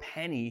her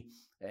penny,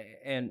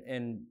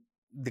 and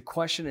the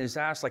question is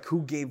asked, like,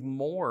 who gave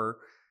more?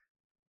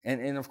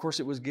 And of course,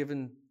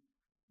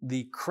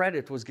 the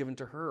credit was given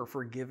to her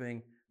for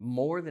giving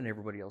more than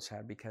everybody else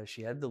had because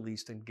she had the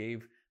least and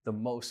gave the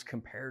most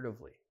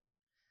comparatively.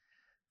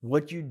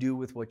 What you do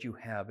with what you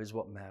have is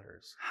what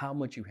matters. How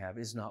much you have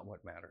is not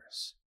what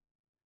matters.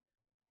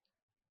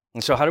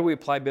 And so how do we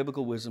apply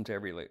biblical wisdom to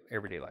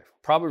everyday life?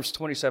 Proverbs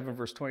 27,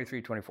 verse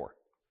 23, 24.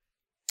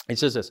 It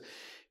says this,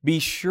 be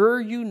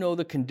sure you know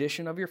the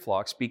condition of your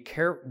flocks.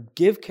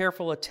 Give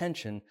careful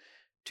attention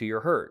to your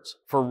herds.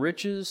 For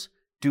riches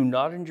do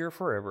not endure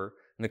forever,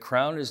 and the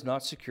crown is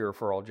not secure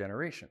for all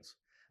generations.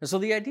 And so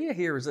the idea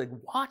here is like,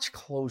 watch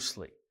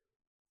closely.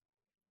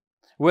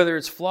 Whether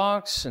it's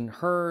flocks and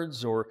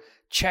herds or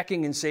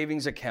checking and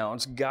savings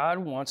accounts, God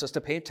wants us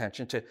to pay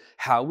attention to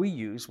how we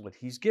use what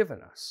He's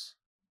given us.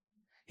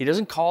 He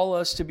doesn't call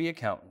us to be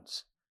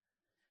accountants,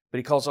 but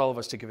He calls all of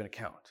us to give an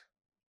account.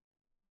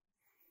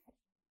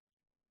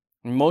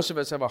 And most of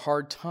us have a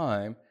hard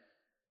time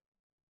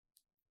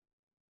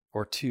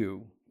or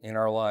two in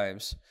our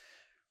lives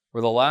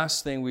where the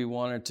last thing we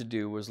wanted to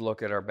do was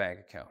look at our bank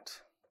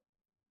account.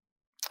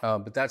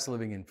 But that's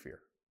living in fear.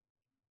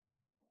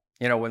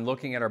 You know, when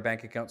looking at our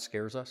bank account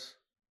scares us,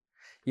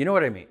 you know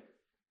what I mean?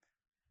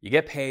 You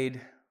get paid.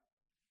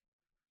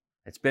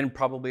 It's been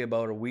probably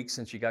about a week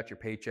since you got your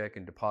paycheck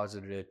and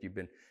deposited it. You've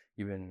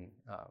been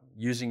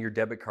using your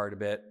debit card a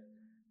bit.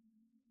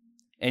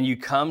 And you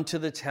come to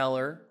the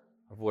teller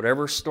of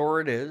whatever store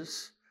it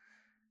is,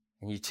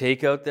 and you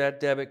take out that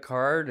debit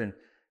card and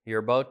you're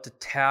about to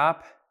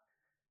tap,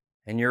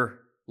 and you're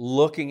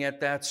looking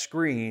at that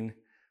screen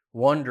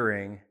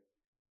wondering,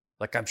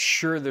 like, I'm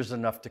sure there's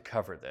enough to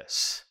cover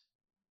this,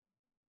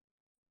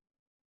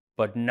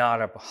 but not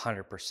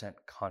 100%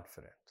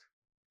 confident.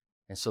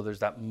 And so there's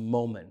that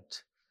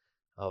moment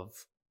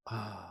of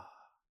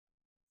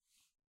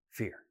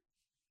fear,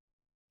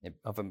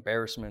 of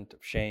embarrassment, of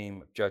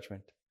shame, of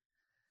judgment.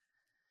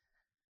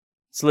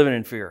 It's living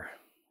in fear.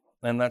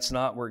 And that's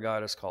not where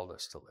God has called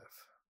us to live.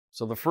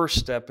 So the first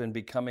step in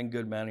becoming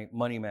good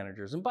money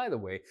managers, and by the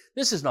way,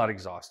 this is not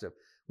exhaustive.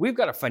 We've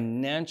got a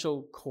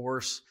financial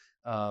course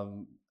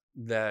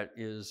that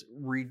is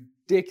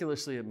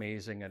ridiculously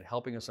amazing at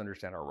helping us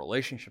understand our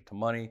relationship to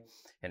money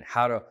and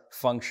how to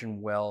function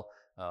well.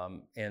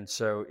 And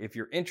so if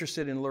you're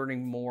interested in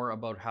learning more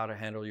about how to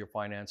handle your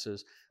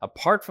finances,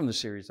 apart from the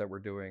series that we're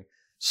doing,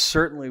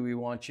 certainly we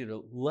want you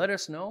to let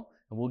us know,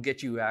 and we'll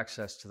get you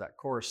access to that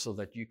course so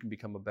that you can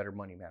become a better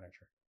money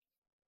manager.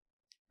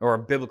 Or a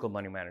biblical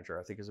money manager,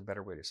 I think is a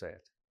better way to say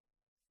it.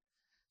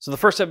 So the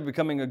first step of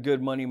becoming a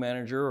good money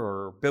manager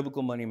or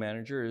biblical money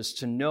manager is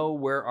to know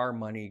where our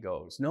money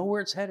goes, know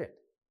where it's headed,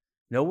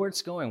 know where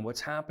it's going,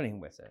 what's happening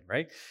with it,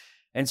 right?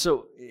 And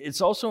so it's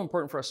also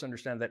important for us to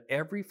understand that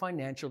every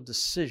financial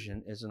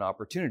decision is an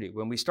opportunity.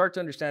 When we start to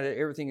understand that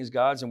everything is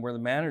God's and we're the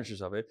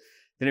managers of it,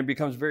 then it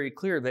becomes very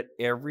clear that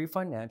every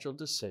financial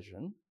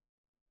decision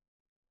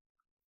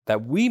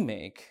that we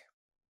make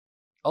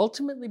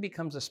ultimately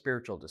becomes a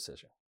spiritual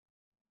decision.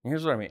 And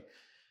here's what I mean.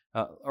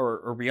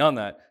 Or beyond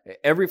that,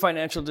 every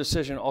financial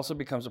decision also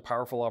becomes a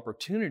powerful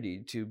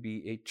opportunity to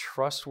be a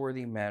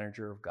trustworthy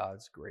manager of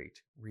God's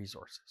great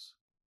resources.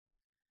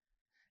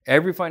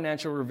 Every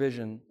financial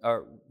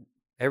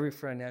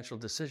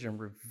decision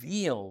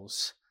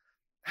reveals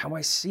how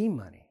I see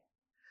money.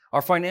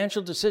 Our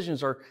financial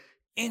decisions are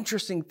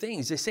interesting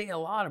things. They say a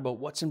lot about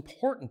what's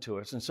important to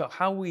us. And so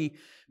how we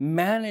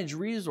manage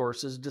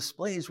resources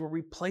displays where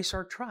we place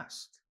our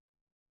trust.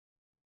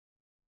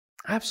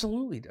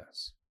 Absolutely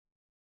does.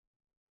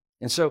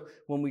 And so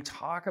when we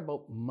talk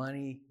about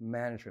money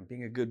management,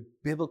 being a good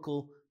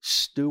biblical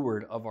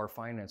steward of our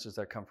finances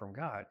that come from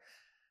God,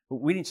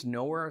 we need to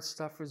know where our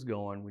stuff is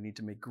going. We need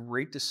to make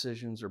great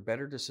decisions or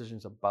better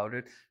decisions about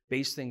it,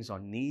 base things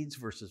on needs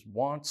versus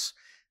wants.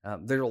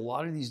 There are a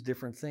lot of these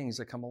different things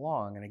that come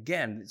along. And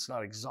again, it's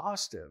not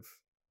exhaustive.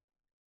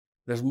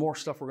 There's more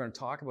stuff we're going to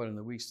talk about in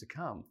the weeks to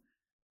come.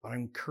 But I'm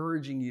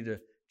encouraging you to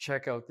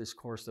check out this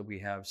course that we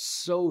have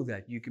so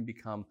that you can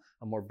become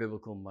a more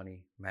biblical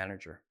money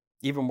manager,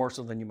 even more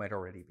so than you might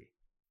already be.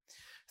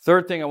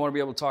 Third thing I want to be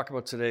able to talk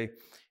about today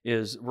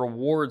is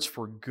rewards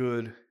for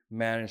good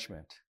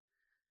management.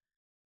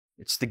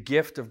 It's the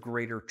gift of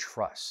greater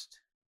trust.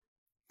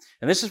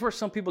 And this is where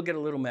some people get a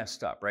little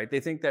messed up, right?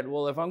 They think that,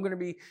 well, if I'm going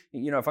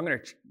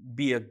to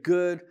be a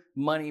good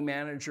money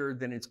manager,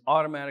 then it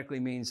automatically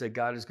means that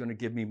God is going to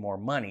give me more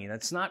money.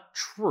 That's not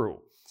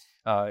true.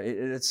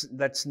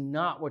 That's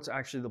not what's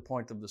actually the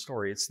point of the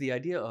story. It's the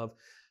idea of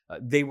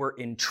they were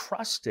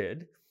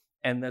entrusted,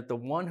 and that the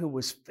one who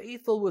was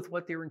faithful with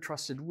what they were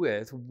entrusted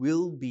with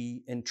will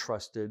be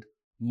entrusted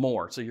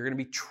more. So you're going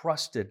to be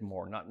trusted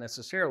more, not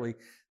necessarily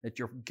that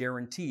you're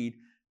guaranteed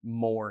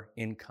more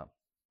income.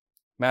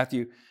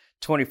 Matthew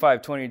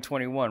 25, 20 and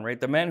 21, right?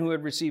 The man who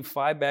had received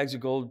 5 bags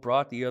of gold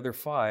brought the other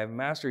 5.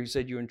 Master, he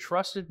said, you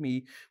entrusted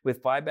me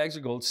with 5 bags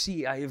of gold.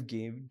 See, I have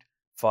gained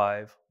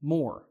 5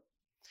 more.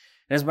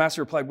 And his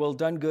master replied, well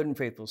done, good and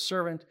faithful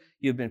servant.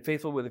 You have been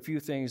faithful with a few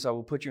things. I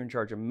will put you in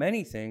charge of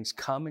many things.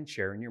 Come and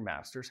share in your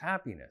master's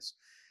happiness.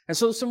 And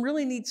so some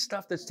really neat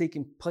stuff that's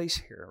taking place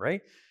here,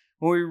 right?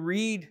 When we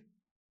read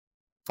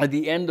at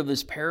the end of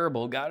this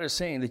parable, God is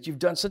saying that you've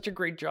done such a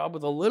great job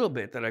with a little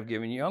bit that I've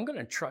given you. I'm going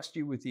to trust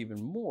you with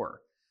even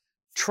more.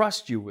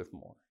 Trust you with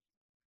more.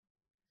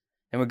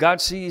 And when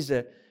God sees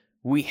that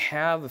we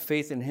have a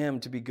faith in Him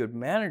to be good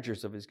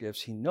managers of His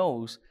gifts, He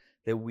knows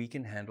that we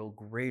can handle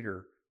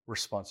greater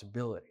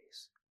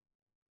responsibilities.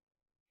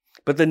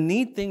 But the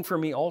neat thing for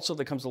me also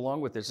that comes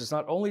along with this is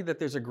not only that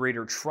there's a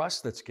greater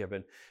trust that's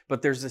given,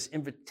 but there's this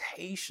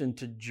invitation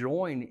to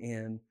join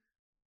in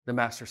the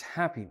Master's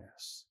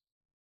happiness.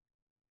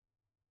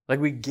 Like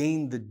we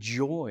gain the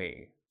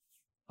joy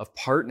of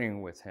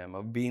partnering with Him,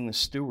 of being the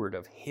steward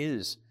of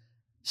His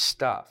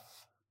stuff.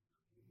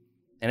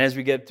 And as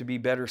we get to be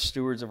better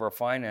stewards of our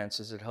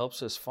finances, it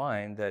helps us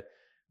find that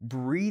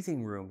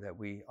breathing room that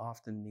we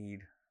often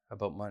need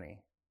about money.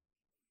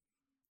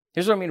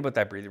 Here's what I mean about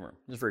that breathing room,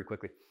 just very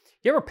quickly.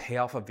 You ever pay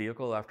off a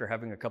vehicle after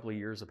having a couple of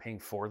years of paying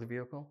for the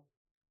vehicle?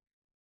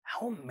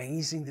 How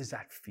amazing does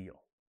that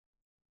feel?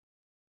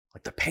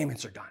 Like the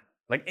payments are done.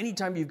 Like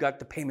anytime you've got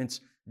the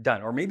payments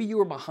done, or maybe you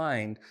were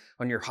behind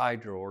on your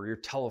hydro or your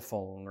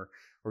telephone or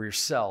your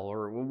cell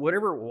or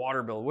whatever,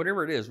 water bill,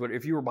 whatever it is, but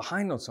if you were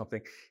behind on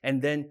something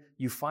and then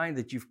you find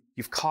that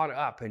you've caught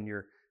up and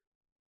man,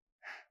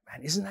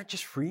 isn't that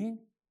just freeing?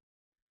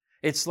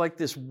 It's like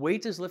this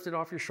weight is lifted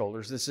off your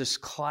shoulders. There's this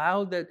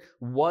cloud that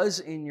was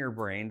in your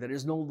brain that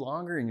is no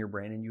longer in your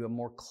brain, and you have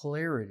more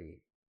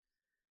clarity.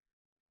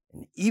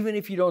 And even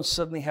if you don't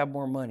suddenly have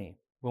more money,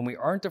 when we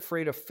aren't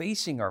afraid of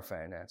facing our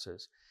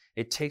finances,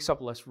 it takes up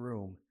less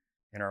room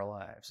in our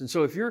lives. And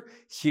so if you're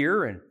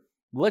here and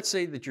let's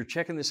say that you're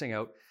checking this thing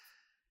out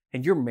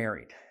and you're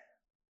married,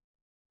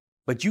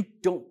 but you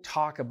don't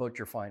talk about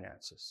your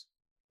finances.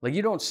 Like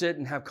you don't sit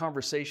and have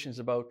conversations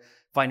about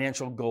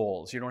financial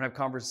goals. You don't have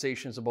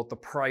conversations about the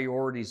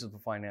priorities of the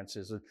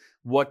finances, of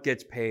what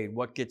gets paid,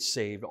 what gets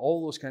saved,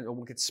 all those kinds of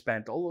what gets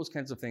spent, all those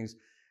kinds of things.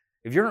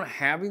 If you're not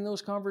having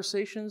those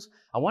conversations,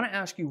 I want to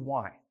ask you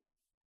why.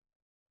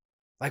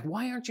 Like,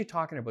 why aren't you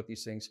talking about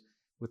these things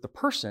with the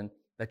person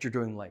that you're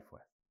doing life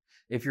with?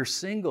 If you're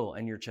single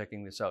and you're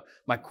checking this out,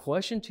 my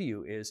question to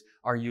you is,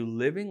 are you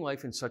living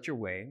life in such a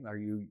way, are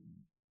you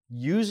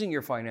using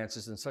your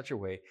finances in such a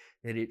way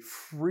that it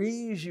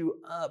frees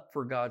you up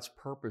for God's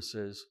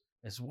purposes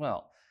as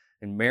well?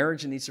 In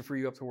marriage, it needs to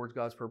free you up towards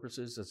God's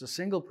purposes. As a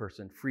single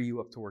person, free you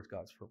up towards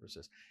God's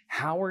purposes.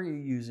 How are you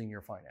using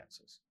your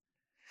finances?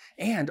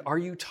 And are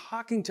you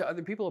talking to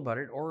other people about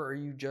it, or are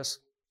you just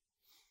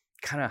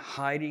kind of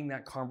hiding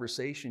that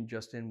conversation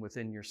just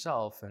within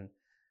yourself and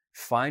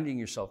finding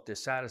yourself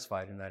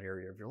dissatisfied in that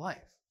area of your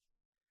life?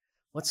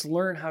 Let's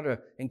learn how to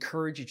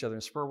encourage each other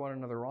and spur one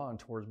another on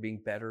towards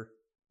being better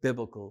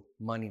biblical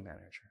money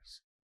managers.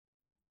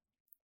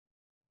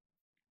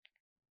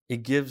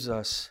 It gives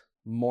us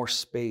more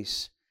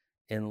space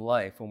in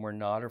life when we're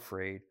not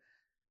afraid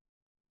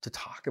to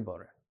talk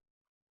about it.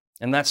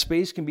 And that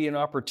space can be an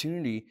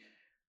opportunity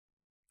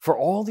for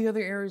all the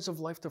other areas of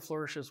life to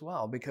flourish as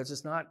well, because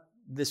it's not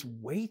this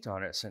weight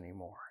on us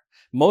anymore.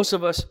 Most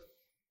of us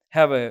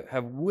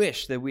have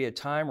wished that we had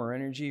time or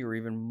energy or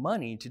even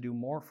money to do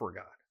more for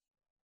God.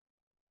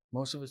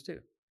 Most of us do.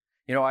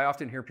 You know, I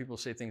often hear people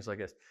say things like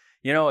this.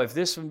 You know, if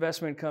this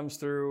investment comes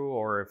through,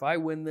 or if I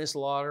win this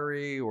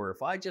lottery, or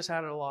if I just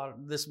had a lot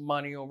of this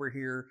money over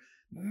here,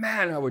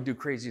 man, I would do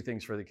crazy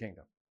things for the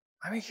kingdom.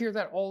 I hear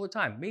that all the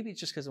time. Maybe it's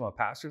just because I'm a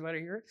pastor that I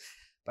hear it,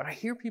 but I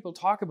hear people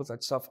talk about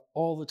that stuff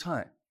all the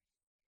time.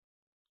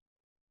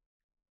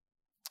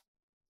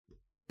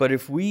 But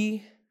if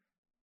we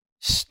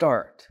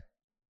start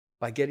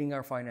by getting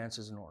our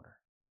finances in order,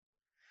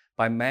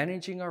 by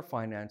managing our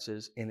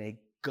finances in a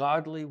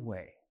godly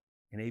way,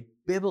 in a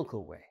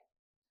biblical way,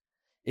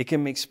 it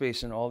can make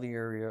space in all the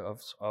area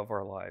of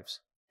our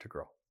lives to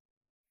grow.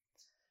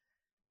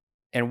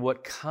 And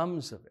what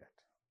comes of it,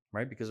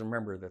 right? Because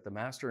remember that the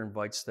master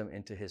invites them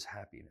into his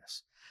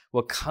happiness.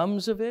 What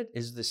comes of it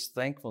is this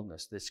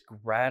thankfulness, this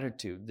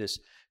gratitude, this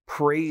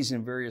praise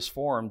in various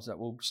forms that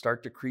will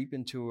start to creep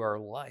into our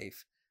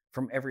life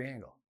from every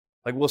angle.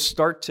 Like we'll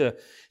start to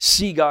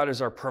see God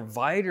as our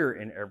provider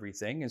in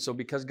everything. And so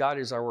because God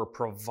is our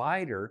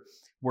provider,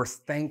 we're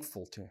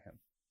thankful to him.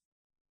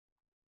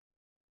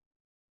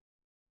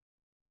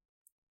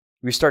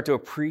 We start to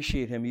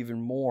appreciate him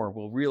even more.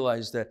 We'll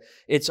realize that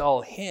it's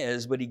all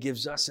his, but he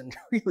gives us a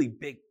really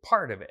big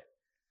part of it.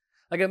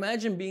 Like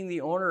imagine being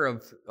the owner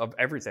of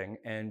everything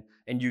and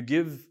you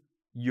give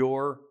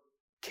your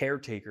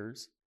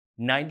caretakers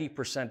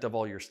 90% of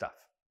all your stuff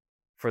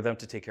for them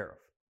to take care of.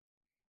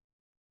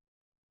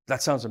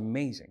 That sounds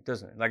amazing,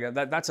 doesn't it? Like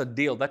that's a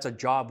deal. That's a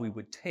job we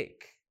would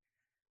take.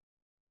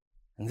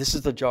 And this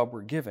is the job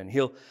we're given.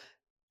 He'll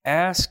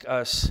ask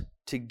us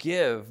to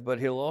give, but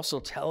he'll also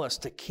tell us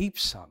to keep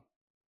some.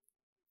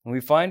 And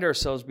we find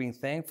ourselves being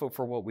thankful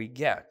for what we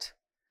get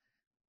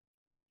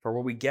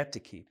to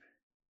keep.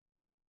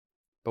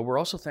 But we're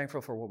also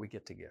thankful for what we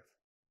get to give.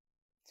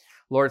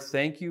 Lord,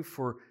 thank you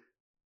for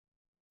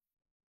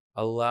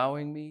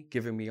allowing me,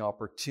 giving me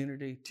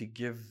opportunity to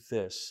give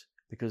this,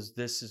 because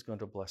this is going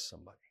to bless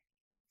somebody.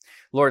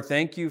 Lord,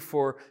 thank you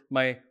for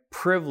my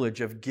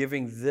privilege of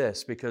giving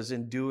this, because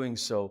in doing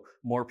so,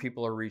 more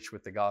people are reached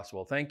with the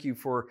gospel. Thank you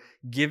for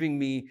giving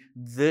me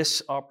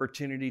this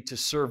opportunity to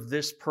serve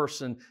this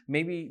person.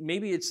 Maybe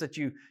it's that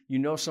you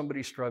know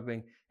somebody's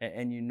struggling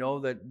and you know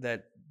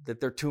that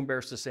they're too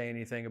embarrassed to say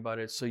anything about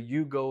it. So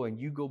you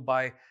go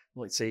buy,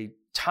 let's say,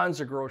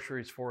 tons of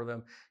groceries for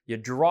them. You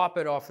drop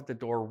it off at the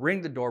door,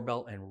 ring the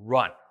doorbell, and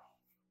run.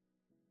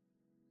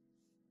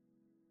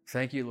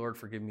 Thank you, Lord,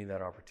 for giving me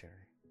that opportunity.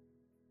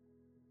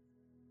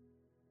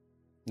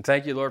 And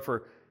thank you, Lord,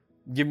 for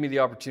giving me the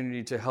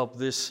opportunity to help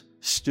this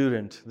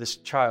student, this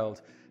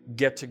child,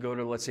 get to go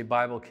to, let's say,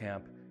 Bible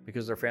camp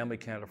because their family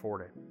can't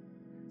afford it.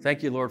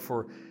 Thank you, Lord,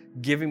 for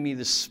giving me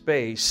the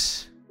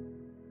space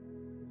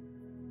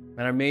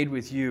that I made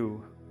with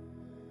you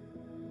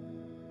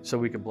so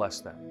we could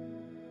bless them.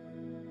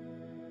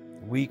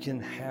 We can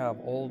have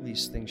all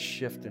these things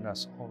shift in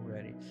us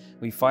already.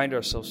 We find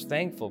ourselves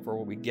thankful for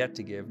what we get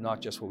to give,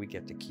 not just what we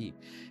get to keep.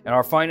 And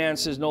our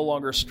finances no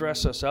longer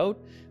stress us out,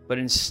 but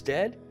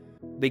instead,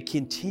 they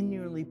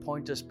continually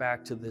point us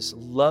back to this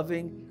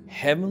loving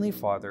Heavenly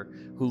Father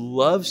who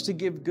loves to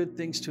give good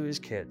things to his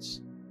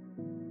kids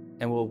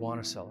and will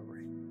want to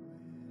celebrate.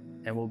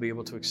 And we'll be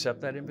able to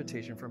accept that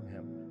invitation from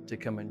him to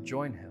come and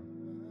join him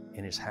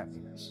in his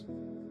happiness.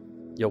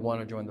 You'll want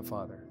to join the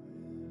Father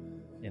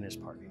in his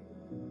party.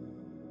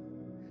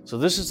 So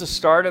this is the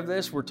start of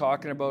this. We're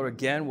talking about,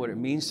 again, what it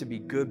means to be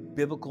good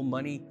biblical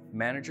money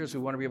managers.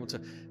 We want to be able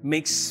to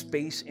make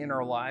space in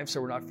our lives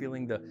so we're not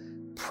feeling the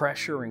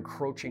pressure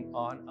encroaching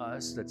on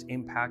us that's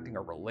impacting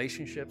our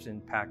relationships,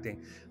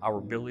 impacting our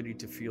ability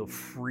to feel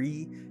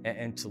free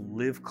and to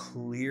live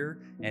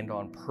clear and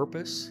on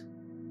purpose.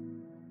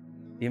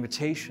 The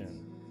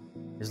invitation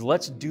is,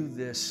 let's do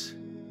this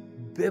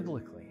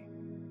biblically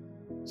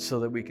so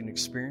that we can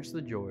experience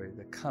the joy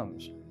that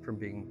comes from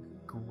being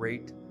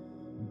great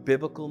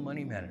biblical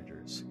money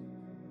managers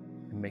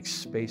and make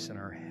space in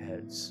our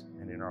heads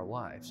and in our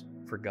lives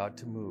for God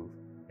to move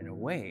in a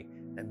way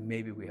that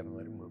maybe we haven't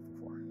let him move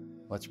before.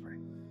 Let's pray.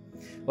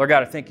 Lord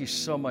God, I thank you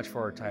so much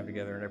for our time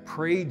together. And I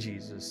pray,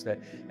 Jesus, that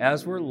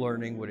as we're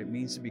learning what it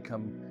means to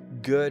become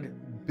good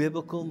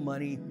biblical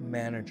money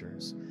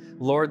managers,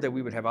 Lord, that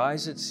we would have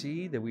eyes that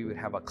see, that we would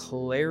have a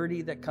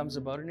clarity that comes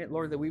about in it,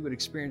 Lord, that we would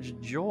experience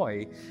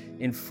joy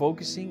in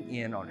focusing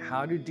in on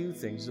how to do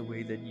things the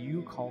way that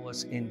you call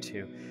us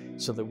into,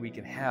 so that we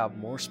can have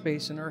more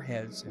space in our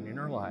heads and in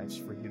our lives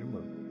for you to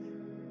move.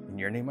 In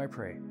your name I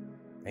pray.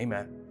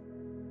 Amen.